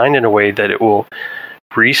designed in a way that it will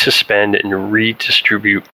resuspend and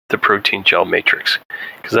redistribute the protein gel matrix.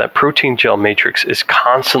 Because that protein gel matrix is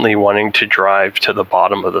constantly wanting to drive to the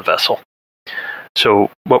bottom of the vessel.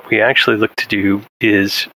 So what we actually look to do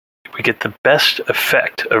is we get the best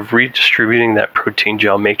effect of redistributing that protein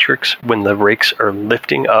gel matrix when the rakes are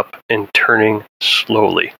lifting up and turning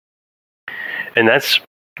slowly. And that's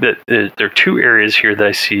there are 2 areas here that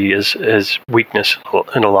I see as weakness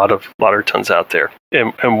in a lot of lauter tons out there.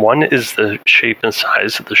 And one is the shape and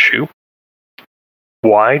size of the shoe.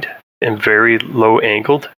 Wide and very low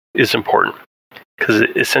angled is important because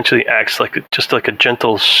it essentially acts just like a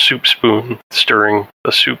gentle soup spoon stirring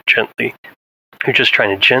the soup gently. You're just trying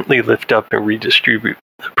to gently lift up and redistribute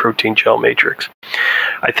the protein gel matrix.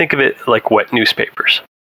 I think of it like wet newspapers.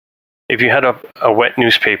 If you had a wet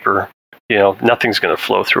newspaper, nothing's going to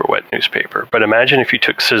flow through a wet newspaper. But imagine if you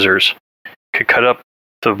took scissors, could cut up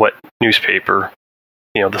the wet newspaper,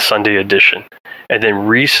 the Sunday edition, and then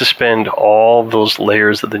resuspend all those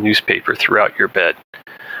layers of the newspaper throughout your bed.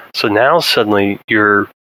 So now suddenly your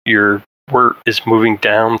wort is moving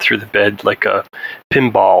down through the bed like a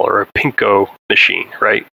pinball or a Pinko machine,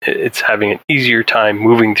 right? It's having an easier time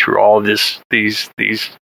moving through all these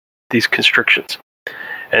constrictions.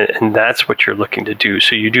 And that's what you're looking to do.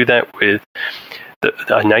 So you do that with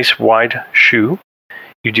a nice wide shoe.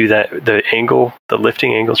 You do that, the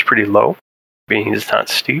lifting angle is pretty low, meaning it's not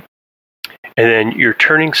steep. And then you're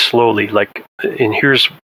turning slowly, and here's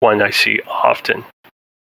one I see often,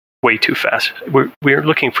 way too fast. We're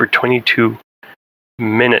looking for 22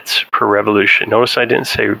 minutes per revolution. Notice I didn't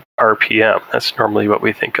say RPM. That's normally what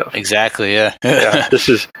we think of. Exactly, yeah. Yeah, this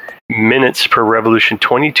is minutes per revolution,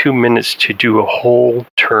 22 minutes to do a whole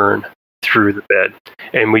turn through the bed.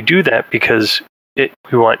 And we do that because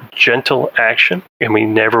we want gentle action, and we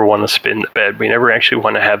never want to spin the bed. We never actually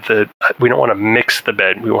want to we don't want to mix the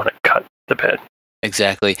bed. We want to cut the bed.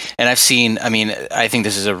 Exactly. And I think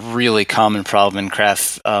this is a really common problem in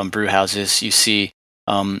craft brew houses. You see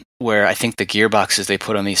where I think the gearboxes they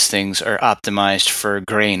put on these things are optimized for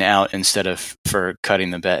grain out instead of for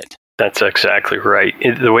cutting the bed. That's exactly right.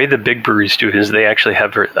 The way the big breweries do it is they actually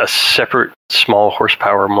have a separate small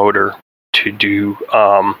horsepower motor to do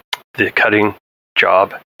the cutting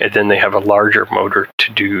job, and then they have a larger motor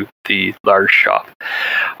to do the large job.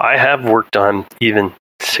 I have worked on even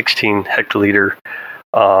 16 hectoliter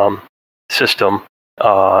system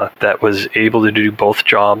that was able to do both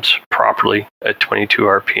jobs properly at 22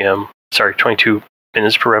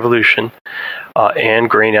 minutes per revolution, and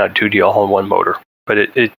grain out duty all in one motor. But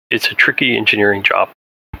it's a tricky engineering job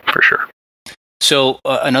for sure. So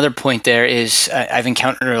another point there is I've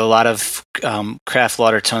encountered a lot of craft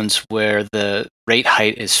lauter tuns where the rate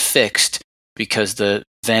height is fixed because the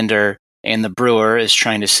vendor and the brewer is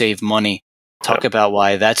trying to save money. Talk about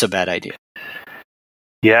why that's a bad idea.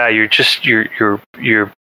 Yeah, you're just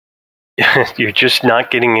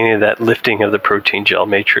not getting any of that lifting of the protein gel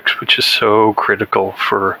matrix, which is so critical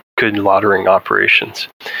for good lautering operations.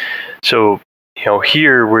 So,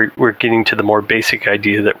 here we're getting to the more basic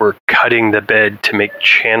idea that we're cutting the bed to make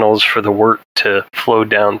channels for the wort to flow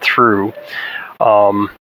down through.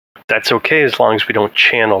 That's okay as long as we don't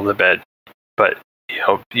channel the bed. But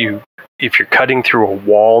if you're cutting through a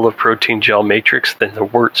wall of protein gel matrix, then the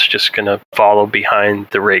wort's just going to follow behind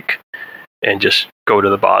the rake and just go to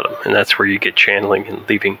the bottom. And that's where you get channeling and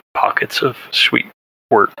leaving pockets of sweet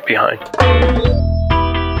wort behind.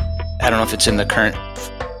 I don't know if it's in the current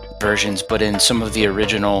versions, but in some of the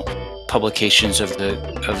original publications of the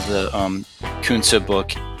Kunze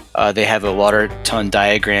book, they have a lauter ton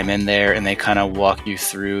diagram in there, and they kind of walk you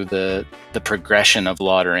through the progression of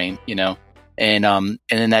lautering, And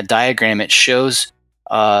in that diagram, it shows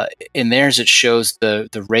in theirs it shows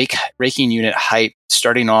the raking unit height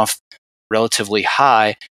starting off relatively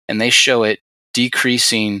high, and they show it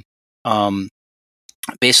decreasing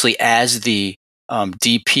basically as the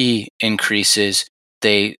DP increases.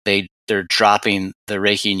 They're dropping the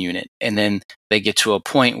raking unit, and then they get to a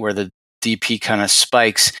point where the DP kind of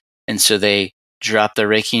spikes, and so they drop the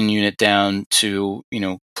raking unit down to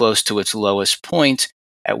close to its lowest point.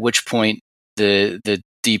 At which point the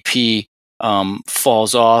DP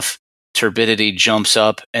falls off, turbidity jumps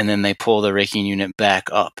up, and then they pull the raking unit back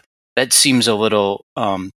up. That seems a little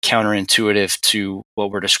counterintuitive to what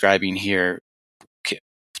we're describing here.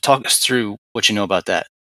 Talk us through what you know about that.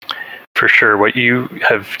 For sure. What you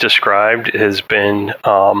have described has been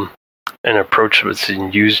an approach that's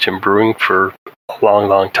been used in brewing for a long,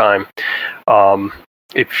 long time.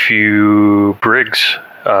 If you Briggs,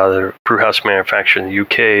 the brewhouse manufacturer in the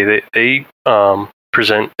UK, they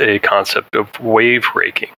present a concept of wave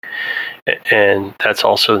raking, and that's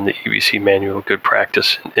also in the EBC Manual of Good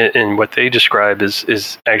Practice. And what they describe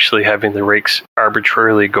is actually having the rakes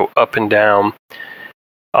arbitrarily go up and down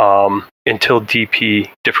until DP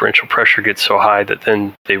differential pressure gets so high that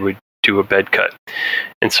then they would do a bed cut.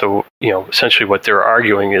 And so, essentially what they're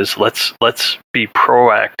arguing is let's be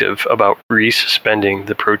proactive about resuspending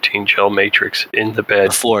the protein gel matrix in the bed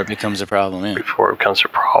before it becomes a problem. Yeah. Before it becomes a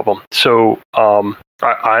problem. So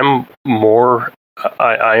I am more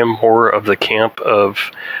of the camp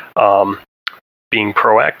of being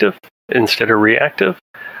proactive instead of reactive.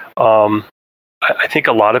 I think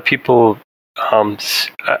a lot of people.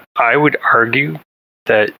 I would argue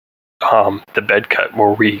that the bed cut,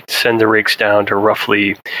 where we send the rakes down to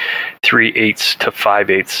roughly 3/8 to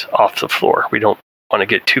 5/8 off the floor. We don't want to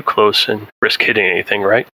get too close and risk hitting anything,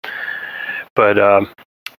 right? But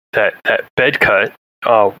that bed cut,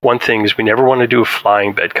 one thing is we never want to do a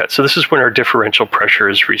flying bed cut. So this is when our differential pressure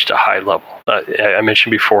has reached a high level. I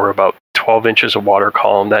mentioned before about 12 inches of water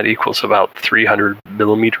column. That equals about 300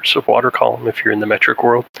 millimeters of water column if you're in the metric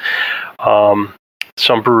world.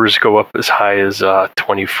 Some brewers go up as high as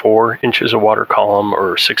 24 inches of water column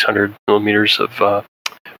or 600 millimeters of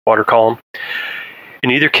water column.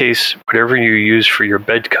 In either case, whatever you use for your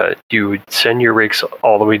bed cut, you would send your rakes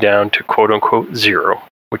all the way down to quote-unquote zero,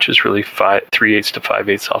 which is really 3/8 to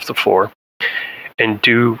 5/8 off the floor, and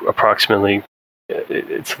do approximately,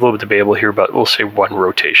 it's a little bit debatable here, but we'll say one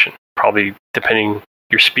rotation. Probably, depending,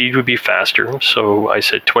 your speed would be faster. So I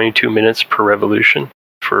said 22 minutes per revolution.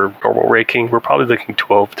 For normal raking, we're probably looking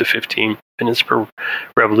 12 to 15 minutes per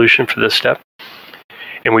revolution for this step.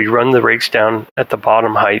 And we run the rakes down at the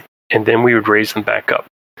bottom height, and then we would raise them back up.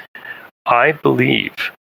 I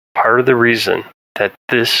believe part of the reason that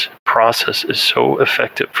this process is so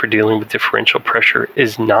effective for dealing with differential pressure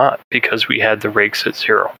is not because we had the rakes at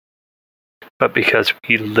zero, but because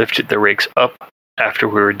we lifted the rakes up after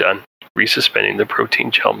we were done resuspending the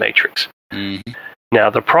protein gel matrix. Mm-hmm.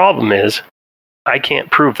 Now, the problem is I can't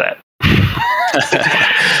prove that.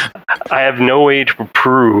 I have no way to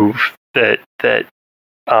prove that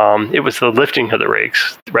it was the lifting of the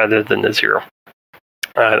rakes rather than the zero.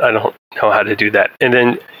 I don't know how to do that. And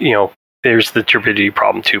then, there's the turbidity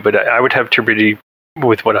problem too, but I would have turbidity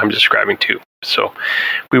with what I'm describing too. So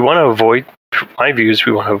we want to avoid, my view is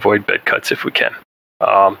we want to avoid bed cuts if we can.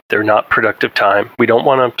 They're not productive time. We don't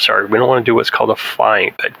want to do what's called a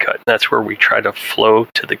flying bed cut. That's where we try to flow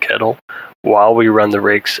to the kettle while we run the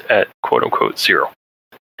rakes at quote unquote zero.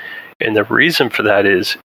 And the reason for that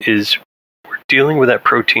is we're dealing with that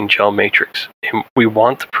protein gel matrix. And we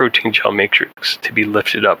want the protein gel matrix to be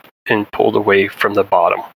lifted up and pulled away from the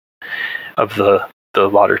bottom of the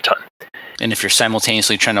lauter ton. And if you're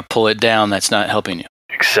simultaneously trying to pull it down, that's not helping you.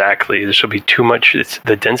 Exactly. This will be too much.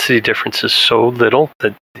 The density difference is so little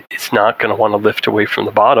that it's not going to want to lift away from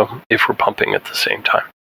the bottom if we're pumping at the same time.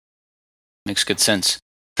 Makes good sense.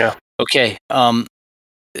 Yeah. Okay.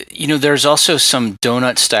 There's also some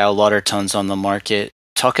donut-style lauter tons on the market.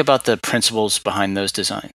 Talk about the principles behind those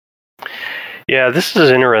designs. Yeah, this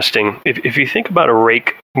is interesting. If you think about a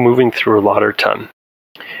rake moving through a lauter ton,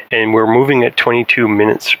 and we're moving at 22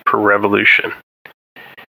 minutes per revolution,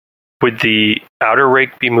 would the outer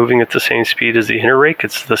rake be moving at the same speed as the inner rake?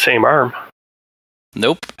 It's the same arm.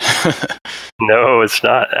 Nope. No, it's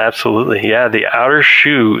not. Absolutely. Yeah, the outer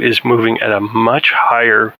shoe is moving at a much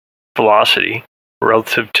higher velocity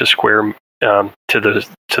relative to square to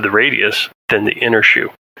the radius than the inner shoe.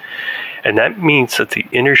 And that means that the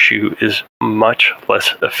inner shoe is much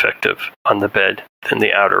less effective on the bed than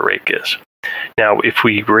the outer rake is. Now, if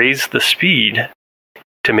we raise the speed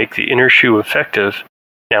to make the inner shoe effective,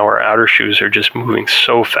 now our outer shoes are just moving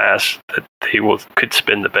so fast that they could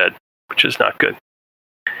spin the bed, which is not good.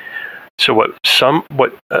 So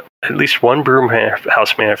what at least one broom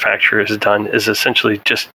house manufacturer has done is essentially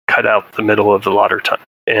just cut out the middle of the lauter ton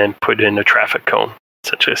and put in a traffic cone,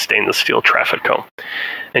 essentially a stainless steel traffic cone,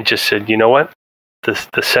 and just said, you know what,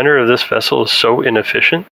 the center of this vessel is so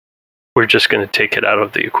inefficient, we're just going to take it out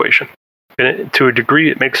of the equation. And to a degree,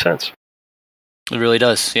 it makes sense. It really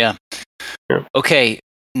does, yeah. Okay,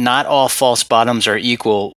 not all false bottoms are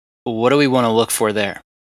equal. What do we want to look for there?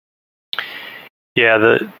 Yeah,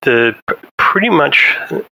 the pretty much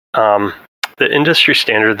the industry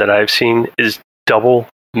standard that I've seen is double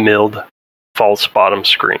milled false bottom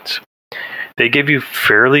screens. They give you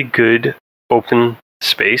fairly good open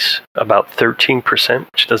space, about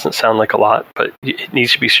 13%, which doesn't sound like a lot, but it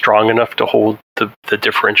needs to be strong enough to hold the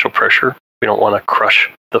differential pressure. We don't want to crush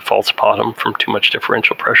the false bottom from too much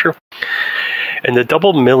differential pressure. And the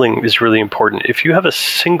double milling is really important. If you have a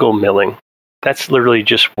single milling, that's literally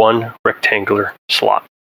just one rectangular slot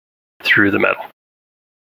through the metal.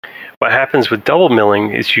 What happens with double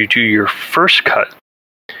milling is you do your first cut,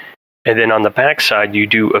 and then on the back side, you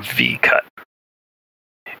do a V cut.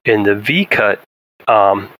 In the V cut,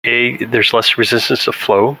 there's less resistance to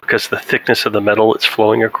flow because the thickness of the metal it's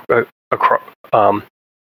flowing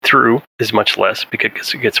through is much less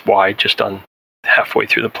because it gets wide just on halfway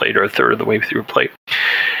through the plate or a third of the way through a plate.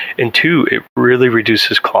 And two, it really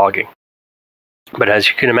reduces clogging. But as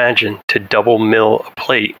you can imagine, to double mill a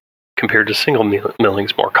plate compared to single milling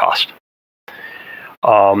is more cost.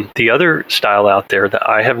 The other style out there that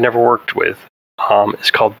I have never worked with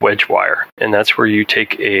is called wedge wire. And that's where you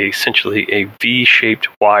take essentially a V-shaped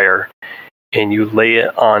wire and you lay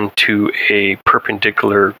it onto a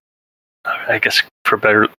perpendicular, I guess for a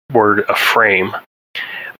better word, a frame.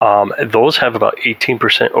 Those have about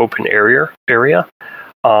 18% open area.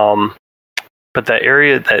 But that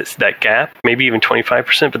area, that gap, maybe even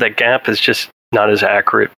 25%, but that gap is just not as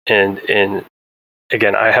accurate. And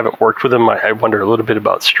again, I haven't worked with them. I wonder a little bit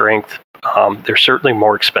about strength. They're certainly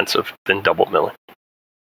more expensive than double milling.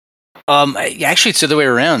 Actually, it's the other way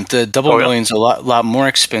around. The double milling is a lot more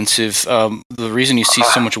expensive. The reason you see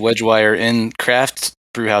so much wedge wire in craft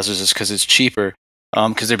brew houses is because it's cheaper.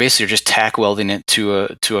 Because they're basically just tack welding it to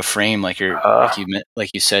a frame, like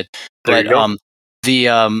you said. But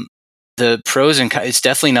the pros and cons, it's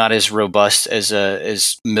definitely not as robust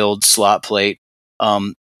as milled slot plate.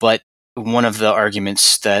 But one of the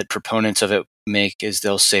arguments that proponents of it make is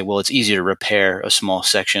they'll say, well, it's easier to repair a small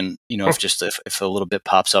section, if a little bit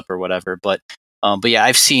pops up or whatever. But yeah,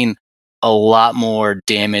 I've seen a lot more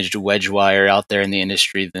damaged wedge wire out there in the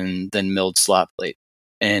industry than milled slot plate.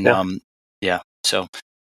 And So,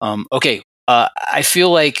 I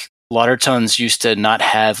feel like lauter tons used to not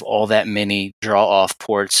have all that many draw-off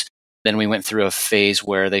ports. Then we went through a phase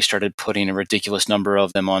where they started putting a ridiculous number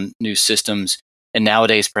of them on new systems. And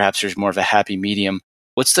nowadays, perhaps there's more of a happy medium.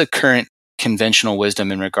 What's the current conventional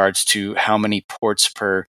wisdom in regards to how many ports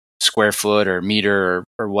per square foot or meter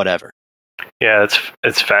or whatever? Yeah,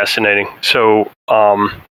 it's fascinating. So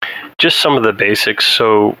just some of the basics.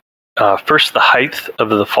 So first, the height of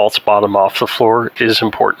the false bottom off the floor is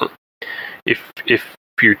important. If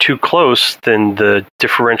you're too close, then the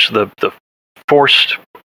differential, the force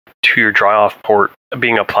to your dry off port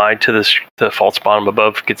being applied to the false bottom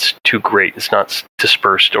above gets too great. It's not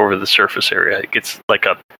dispersed over the surface area. It gets like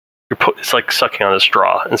it's like sucking on a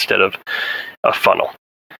straw instead of a funnel.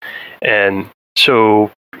 And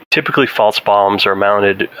so typically false bottoms are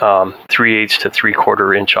mounted 3/8 to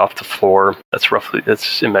 3/4 inch off the floor.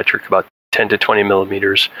 That's in metric about 10 to 20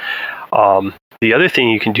 millimeters. The other thing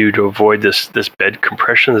you can do to avoid this bed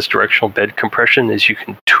compression, this directional bed compression, is you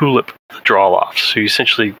can tulip the draw off. So you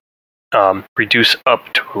essentially reduce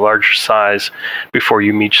up to a larger size before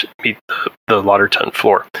you meet the lauter ton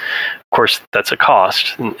floor. Of course, that's a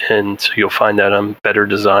cost, and so you'll find that on better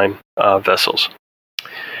design vessels.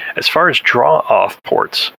 As far as draw off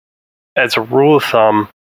ports, as a rule of thumb,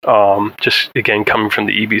 just again coming from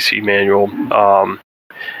the EBC manual,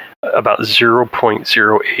 about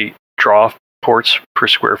 0.08 draw off ports per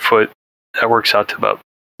square foot. That works out to about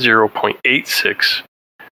 0.86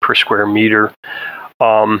 per square meter.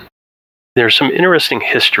 There's some interesting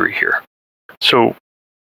history here. So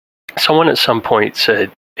someone at some point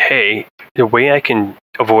said, hey, the way I can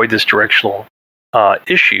avoid this directional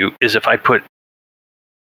issue is if I put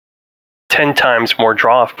 10 times more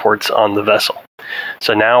draw-off ports on the vessel.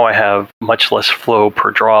 So now I have much less flow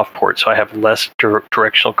per draw-off port, so I have less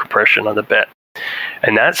directional compression on the bed.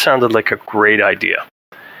 And that sounded like a great idea.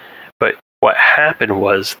 But what happened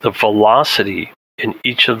was the velocity in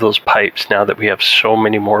each of those pipes, now that we have so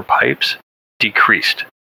many more pipes, decreased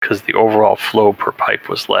because the overall flow per pipe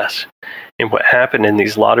was less. And what happened in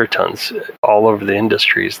these lauter tons all over the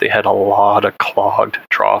industries, they had a lot of clogged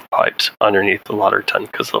draw-off pipes underneath the lauter ton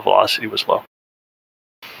because the velocity was low.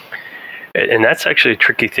 And that's actually a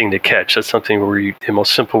tricky thing to catch. That's something where the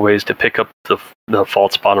most simple way is to pick up the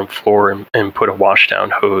false bottom floor and put a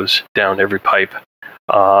washdown hose down every pipe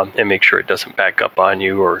and make sure it doesn't back up on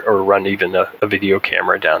you or run even a video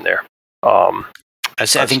camera down there. I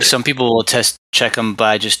think some people will check them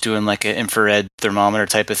by just doing like an infrared thermometer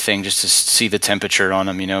type of thing just to see the temperature on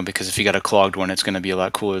them, because if you got a clogged one, it's going to be a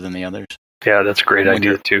lot cooler than the others. Yeah, that's a great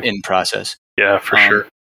idea too. In process. Yeah, for sure.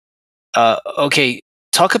 Okay.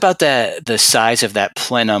 Talk about the size of that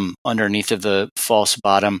plenum underneath of the false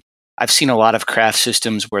bottom. I've seen a lot of craft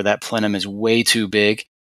systems where that plenum is way too big.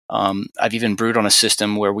 I've even brewed on a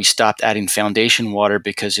system where we stopped adding foundation water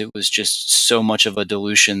because it was just so much of a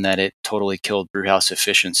dilution that it totally killed brewhouse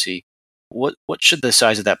efficiency. What should the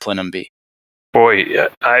size of that plenum be? Boy,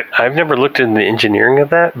 I've never looked into the engineering of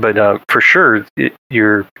that, but for sure, if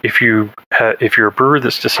you're a brewer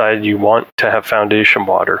that's decided you want to have foundation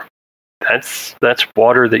water, that's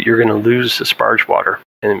water that you're going to lose to sparge water,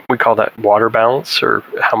 and we call that water balance, or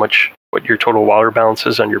what your total water balance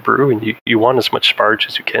is on your brew, and you want as much sparge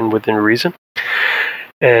as you can within reason,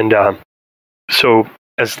 and so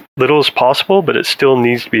as little as possible, but it still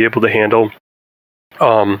needs to be able to handle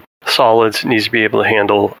solids. It needs to be able to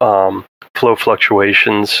handle flow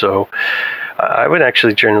fluctuations. So I would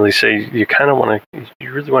actually generally say you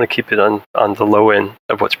really want to keep it on the low end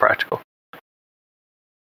of what's practical.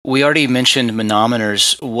 We already mentioned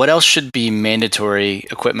manometers. What else should be mandatory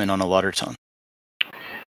equipment on a lauter ton?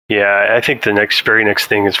 Yeah, I think the very next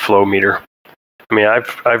thing is flow meter. I mean,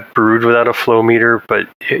 I've brewed without a flow meter, but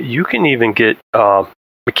you can even get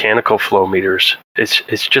mechanical flow meters. It's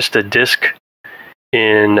just a disc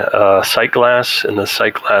in sight glass, and the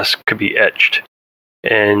sight glass could be etched.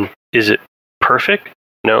 And is it perfect?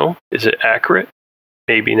 No. Is it accurate?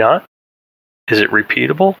 Maybe not. Is it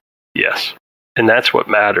repeatable? Yes. And that's what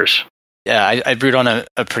matters. Yeah, I brewed on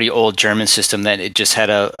a pretty old German system that it just had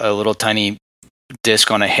a little tiny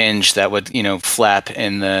disc on a hinge that would flap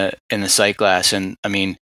in the sight glass, and I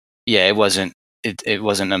mean, yeah, it wasn't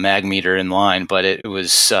a mag meter in line, but it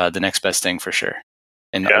was the next best thing for sure,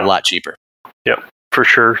 and a lot cheaper. Yep, for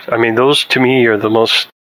sure. I mean, those to me are the most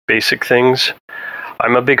basic things.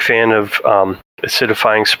 I'm a big fan of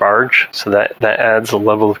acidifying sparge, so that adds a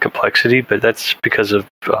level of complexity, but that's because of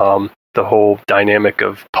the whole dynamic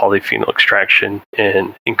of polyphenol extraction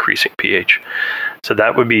and increasing pH. So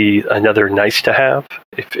that would be another nice to have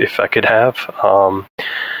if I could have.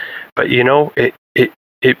 But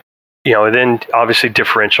then obviously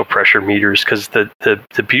differential pressure meters, because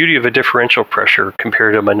the beauty of a differential pressure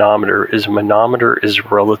compared to a manometer is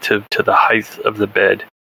relative to the height of the bed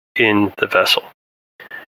in the vessel.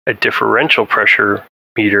 A differential pressure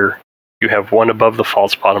meter, you have one above the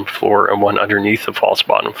false bottom floor and one underneath the false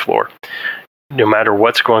bottom floor. No matter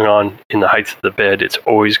what's going on in the heights of the bed, it's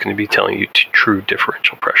always going to be telling you true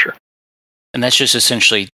differential pressure. And that's just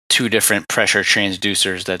essentially two different pressure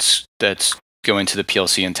transducers that's going to the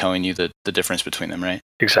PLC and telling you the difference between them, right?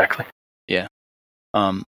 Exactly. Yeah.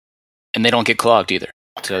 and they don't get clogged either.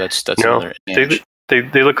 So that's another advantage.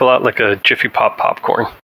 They look a lot like a Jiffy Pop popcorn.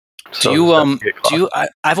 So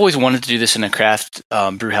I've always wanted to do this in a craft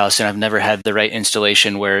brew house, and I've never had the right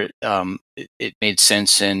installation where it made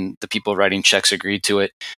sense and the people writing checks agreed to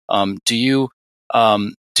it. Do you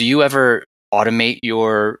ever automate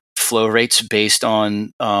your flow rates based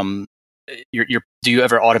on do you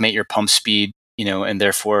ever automate your pump speed, and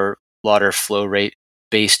therefore lauter flow rate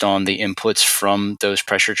based on the inputs from those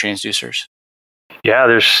pressure transducers? Yeah,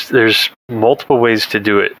 there's multiple ways to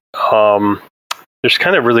do it. There's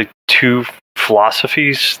kind of really two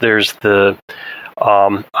philosophies. There's the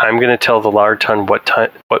I'm going to tell the lauter ton what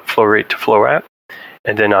flow rate to flow at,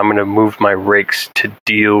 and then I'm going to move my rakes to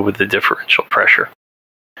deal with the differential pressure.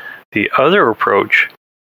 The other approach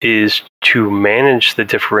is to manage the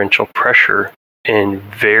differential pressure and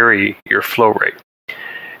vary your flow rate.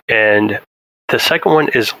 And the second one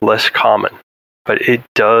is less common, but it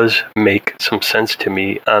does make some sense to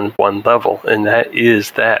me on one level, and that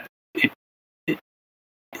is that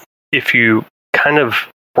if you kind of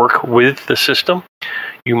work with the system,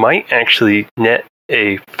 you might actually net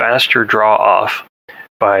a faster draw off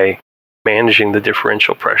by managing the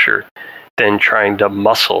differential pressure than trying to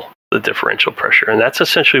muscle the differential pressure. And that's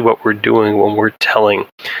essentially what we're doing when we're telling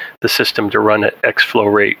the system to run at X flow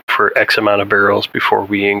rate for X amount of barrels before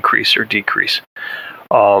we increase or decrease.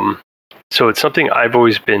 So it's something I've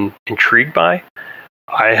always been intrigued by.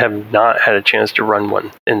 I have not had a chance to run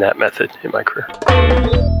one in that method in my career.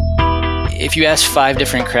 If you ask 5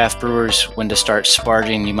 different craft brewers when to start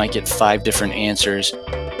sparging, you might get 5 different answers.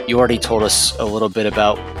 You already told us a little bit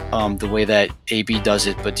about the way that AB does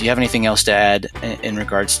it, but do you have anything else to add in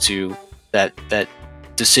regards to that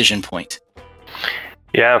decision point?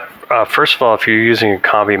 Yeah, first of all, if you're using a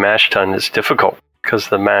combi mash tun, it's difficult because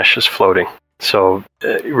the mash is floating. So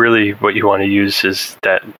really what you want to use is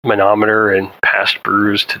that manometer and past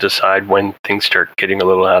brews to decide when things start getting a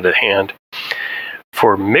little out of hand.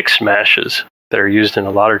 For mixed mashes that are used in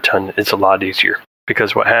a lauter tun, it's a lot easier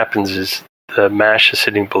because what happens is the mash is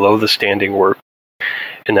sitting below the standing wort,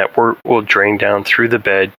 and that wort will drain down through the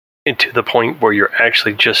bed into the point where you're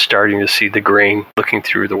actually just starting to see the grain looking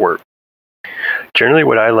through the wort. Generally,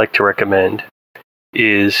 what I like to recommend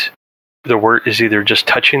is the wort is either just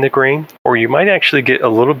touching the grain, or you might actually get a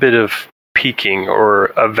little bit of peaking or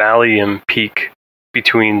a Valium peak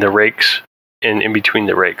between the rakes and in between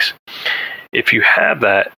the rakes. If you have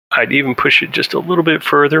that, I'd even push it just a little bit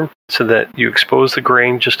further so that you expose the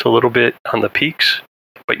grain just a little bit on the peaks,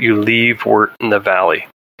 but you leave wort in the valley.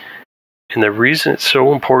 And the reason it's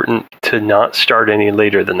so important to not start any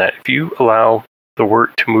later than that, if you allow the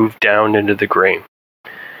wort to move down into the grain,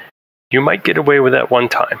 you might get away with that 1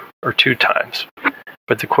 time or 2 times.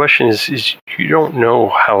 But the question is you don't know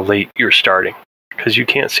how late you're starting because you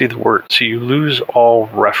can't see the wort, so you lose all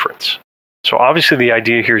reference. So obviously the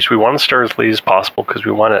idea here is we want to start as late as possible because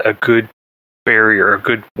we want a good barrier, a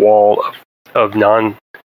good wall of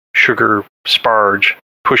non-sugar sparge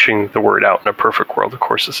pushing the wort out in a perfect world. Of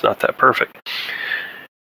course, it's not that perfect.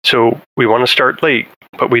 So we want to start late,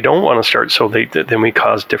 but we don't want to start so late that then we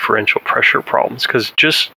cause differential pressure problems because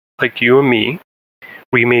just like you and me,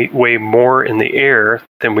 we may weigh more in the air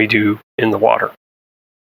than we do in the water.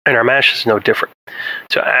 And our mash is no different.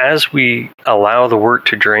 So as we allow the wort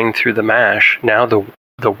to drain through the mash, now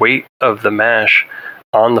the weight of the mash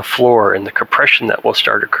on the floor and the compression that will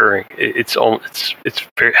start occurring, it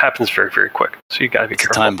happens very, very quick. So you got to be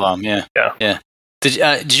careful. Time bomb, yeah.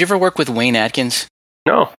 Did you ever work with Wayne Atkins?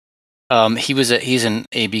 No. He's an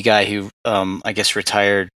AB guy who I guess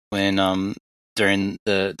retired when during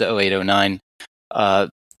the 08-09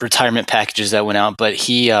 retirement packages that went out, but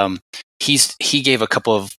he gave a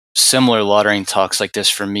couple of similar lautering talks like this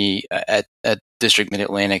for me at District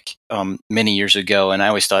Mid-Atlantic many years ago, and I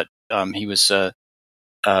always thought he was a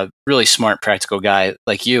really smart, practical guy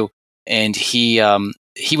like you. And he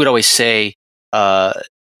would always say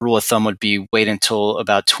rule of thumb would be wait until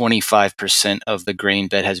about 25% of the grain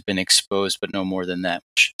bed has been exposed, but no more than that,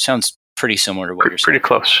 which sounds pretty similar to what you're saying. Pretty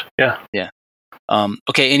close, yeah.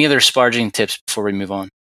 Okay, any other sparging tips before we move on?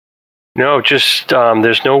 No, just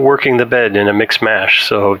there's no working the bed in a mixed mash.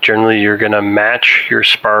 So generally you're going to match your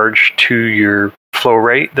sparge to your flow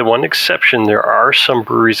rate. The one exception, there are some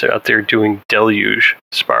breweries out there doing deluge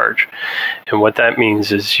sparge. And what that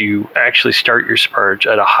means is you actually start your sparge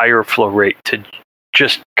at a higher flow rate to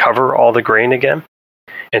just cover all the grain again,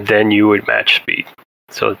 and then you would match speed.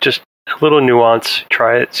 So just a little nuance.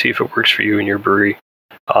 Try it, see if it works for you in your brewery.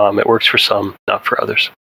 It works for some, not for others.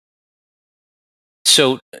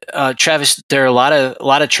 So, Travis, there are a lot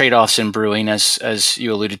of trade-offs in brewing, as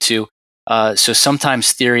you alluded to. So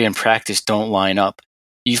sometimes theory and practice don't line up.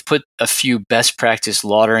 You've put a few best practice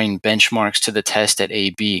lautering benchmarks to the test at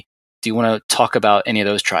AB. Do you want to talk about any of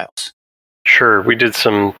those trials? Sure. We did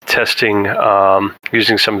some testing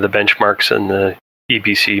using some of the benchmarks in the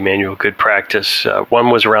EBC manual good practice. One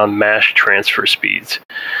was around mash transfer speeds.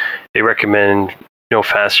 They recommend no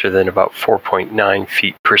faster than about 4.9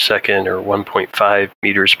 feet per second or 1.5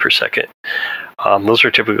 meters per second. Those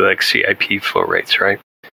are typically like CIP flow rates, right?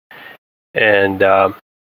 And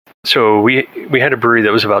so we had a brewery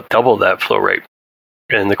that was about double that flow rate.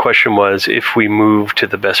 And the question was, if we move to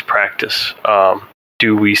the best practice,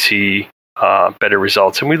 do we see better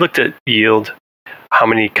results? And we looked at yield, how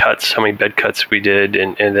many bed cuts we did,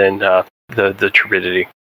 and then the turbidity.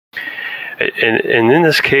 And in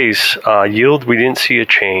this case, yield, we didn't see a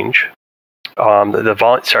change.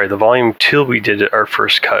 The volume till we did our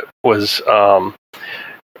first cut was a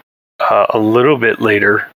little bit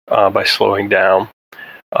later by slowing down.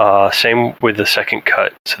 Same with the second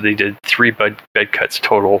cut. So they did 3 bed cuts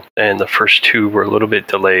total, and the first 2 were a little bit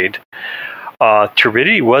delayed.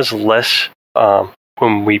 Turbidity was less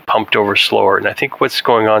when we pumped over slower, and I think what's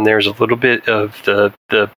going on there is a little bit of the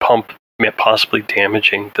pump possibly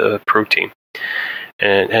damaging the protein.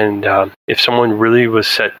 And if someone really was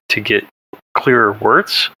set to get clearer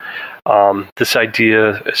worts, this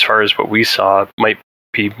idea, as far as what we saw, might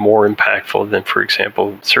be more impactful than, for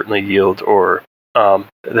example, certainly yield or the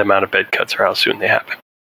amount of bed cuts or how soon they happen.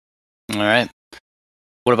 All right.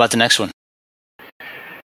 What about the next one?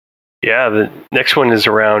 Yeah, the next one is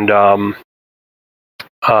around,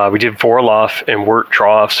 we did Vorlauf and wort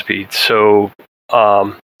draw-off speed. So,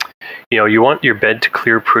 you want your bed to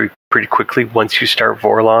clear pretty quickly once you start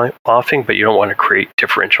Vorlaufing, but you don't want to create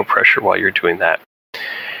differential pressure while you're doing that.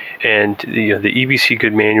 And the EBC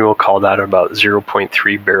Good Manual called out about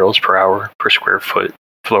 0.3 barrels per hour per square foot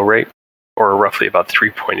flow rate, or roughly about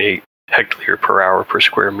 3.8 hectoliter per hour per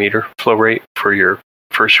square meter flow rate for your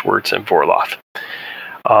first worts and Vorlauf.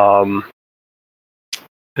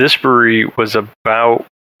 This brewery was about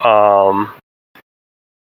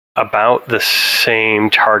the same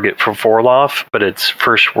target for Vorlauf, but its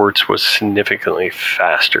first worts was significantly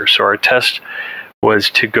faster. So our test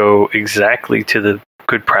was to go exactly to the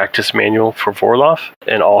good practice manual for Vorlauf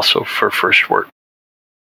and also for first wort.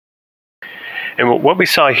 And what we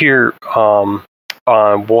saw here on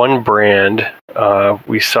one brand,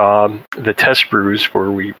 we saw the test brews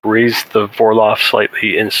where we raised the Vorlauf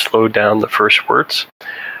slightly and slowed down the first worts.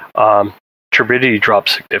 Turbidity dropped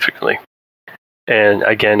significantly. And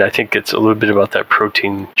again, I think it's a little bit about that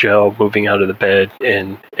protein gel moving out of the bed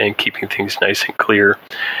and keeping things nice and clear.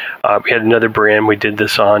 We had another brand we did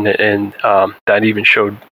this on, and that even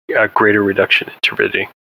showed a greater reduction in turbidity.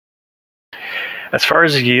 As far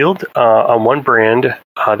as yield, on one brand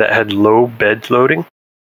that had low bed loading,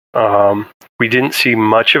 we didn't see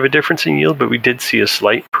much of a difference in yield, but we did see a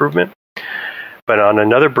slight improvement. But on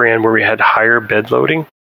another brand where we had higher bed loading,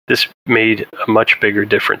 this made a much bigger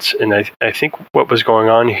difference. And I think what was going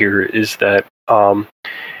on here is that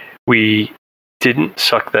we didn't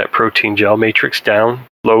suck that protein gel matrix down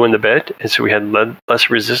low in the bed, and so we had less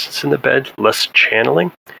resistance in the bed, less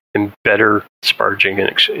channeling, and better sparging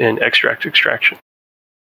and extract extraction.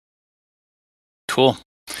 Cool.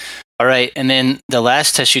 All right. And then the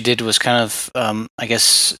last test you did was kind of, I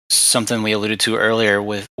guess, something we alluded to earlier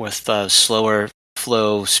with slower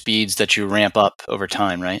flow speeds that you ramp up over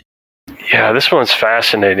time, right? Yeah, this one's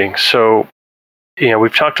fascinating. So,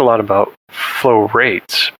 we've talked a lot about flow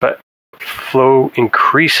rates, but flow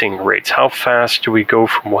increasing rates, how fast do we go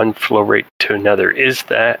from one flow rate to another? Is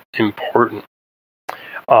that important?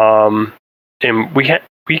 And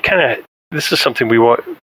this is something we want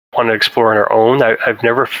to explore on our own. I've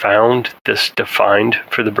never found this defined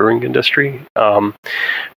for the brewing industry,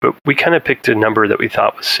 but we kind of picked a number that we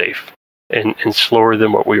thought was safe and slower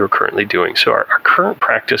than what we were currently doing. So our current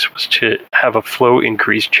practice was to have a flow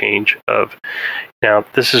increase change of, now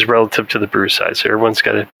this is relative to the brew size, so everyone's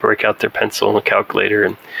got to break out their pencil and a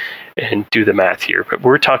calculator and do the math here. But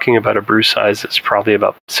we're talking about a brew size that's probably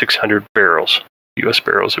about 600 barrels, US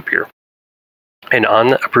barrels of beer. And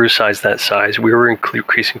on a brew size that size, we were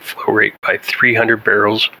increasing flow rate by 300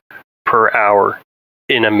 barrels per hour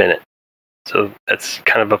in a minute. So that's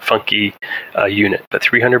kind of a funky unit, but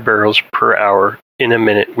 300 barrels per hour in a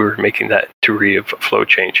minute, we were making that degree of flow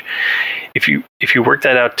change. If you work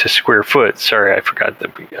that out to square foot, sorry, I forgot that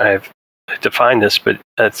I've defined this, but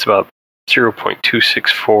that's about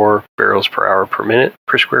 0.264 barrels per hour per minute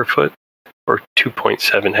per square foot, or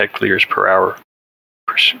 2.7 hectoliters per hour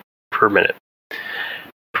per minute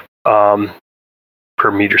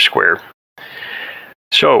per meter square.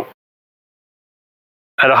 So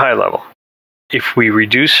at a high level, if we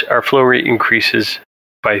reduce our flow rate increases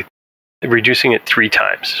by reducing it 3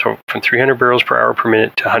 times, so from 300 barrels per hour per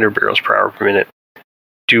minute to 100 barrels per hour per minute,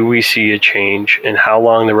 do we see a change in how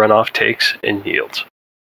long the runoff takes and yields?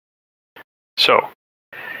 So,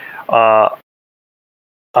 on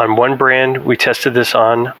one brand we tested this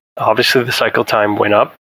on, obviously the cycle time went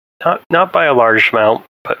up, not by a large amount,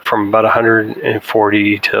 but from about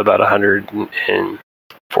 140 to about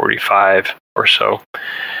 145 or so.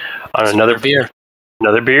 On another beer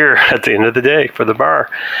at the end of the day for the bar,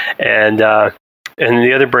 and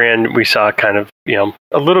the other brand we saw kind of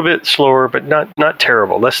a little bit slower, but not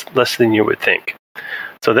terrible, less than you would think.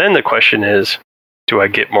 So then the question is, do I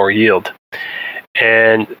get more yield?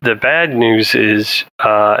 And the bad news is,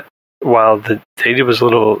 while the data was a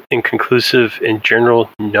little inconclusive in general,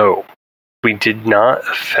 no, we did not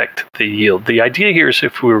affect the yield. The idea here is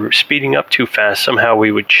if we were speeding up too fast, somehow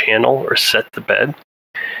we would channel or set the bed.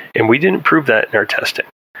 And we didn't prove that in our testing.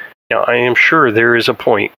 Now, I am sure there is a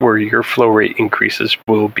point where your flow rate increases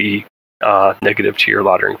will be negative to your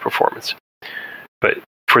lautering performance. But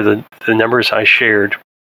for the numbers I shared,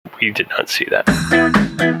 we did not see that.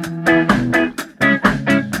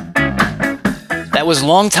 That was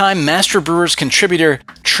longtime Master Brewers contributor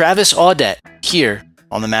Travis Audette here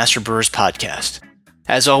on the Master Brewers Podcast.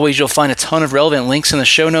 As always, you'll find a ton of relevant links in the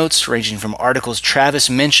show notes, ranging from articles Travis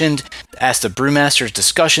mentioned, Ask the Brewmasters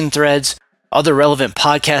discussion threads, other relevant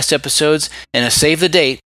podcast episodes, and a save the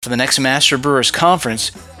date for the next Master Brewers Conference,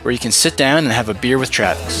 where you can sit down and have a beer with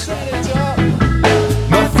Travis.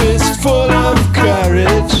 My fist full of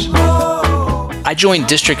courage. I joined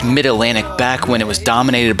District Mid-Atlantic back when it was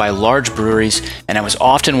dominated by large breweries, and I was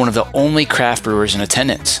often one of the only craft brewers in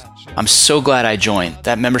attendance. I'm so glad I joined.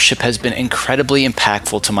 That membership has been incredibly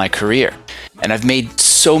impactful to my career, and I've made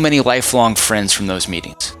so many lifelong friends from those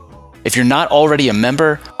meetings. If you're not already a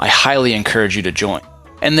member, I highly encourage you to join.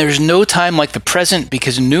 And there's no time like the present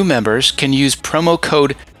because new members can use promo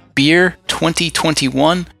code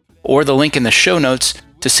BEER2021 or the link in the show notes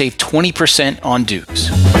to save 20% on dues.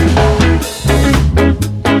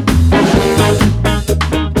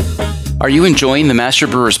 Are you enjoying the Master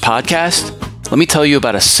Brewers Podcast? Let me tell you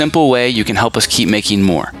about a simple way you can help us keep making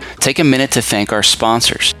more. Take a minute to thank our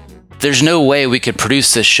sponsors. There's no way we could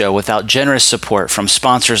produce this show without generous support from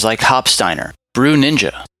sponsors like Hopsteiner, Brew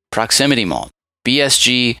Ninja, Proximity Malt,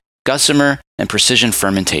 BSG, Gussamer, and Precision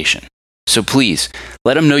Fermentation. So please,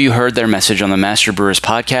 let them know you heard their message on the Master Brewers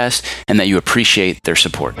Podcast and that you appreciate their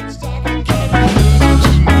support.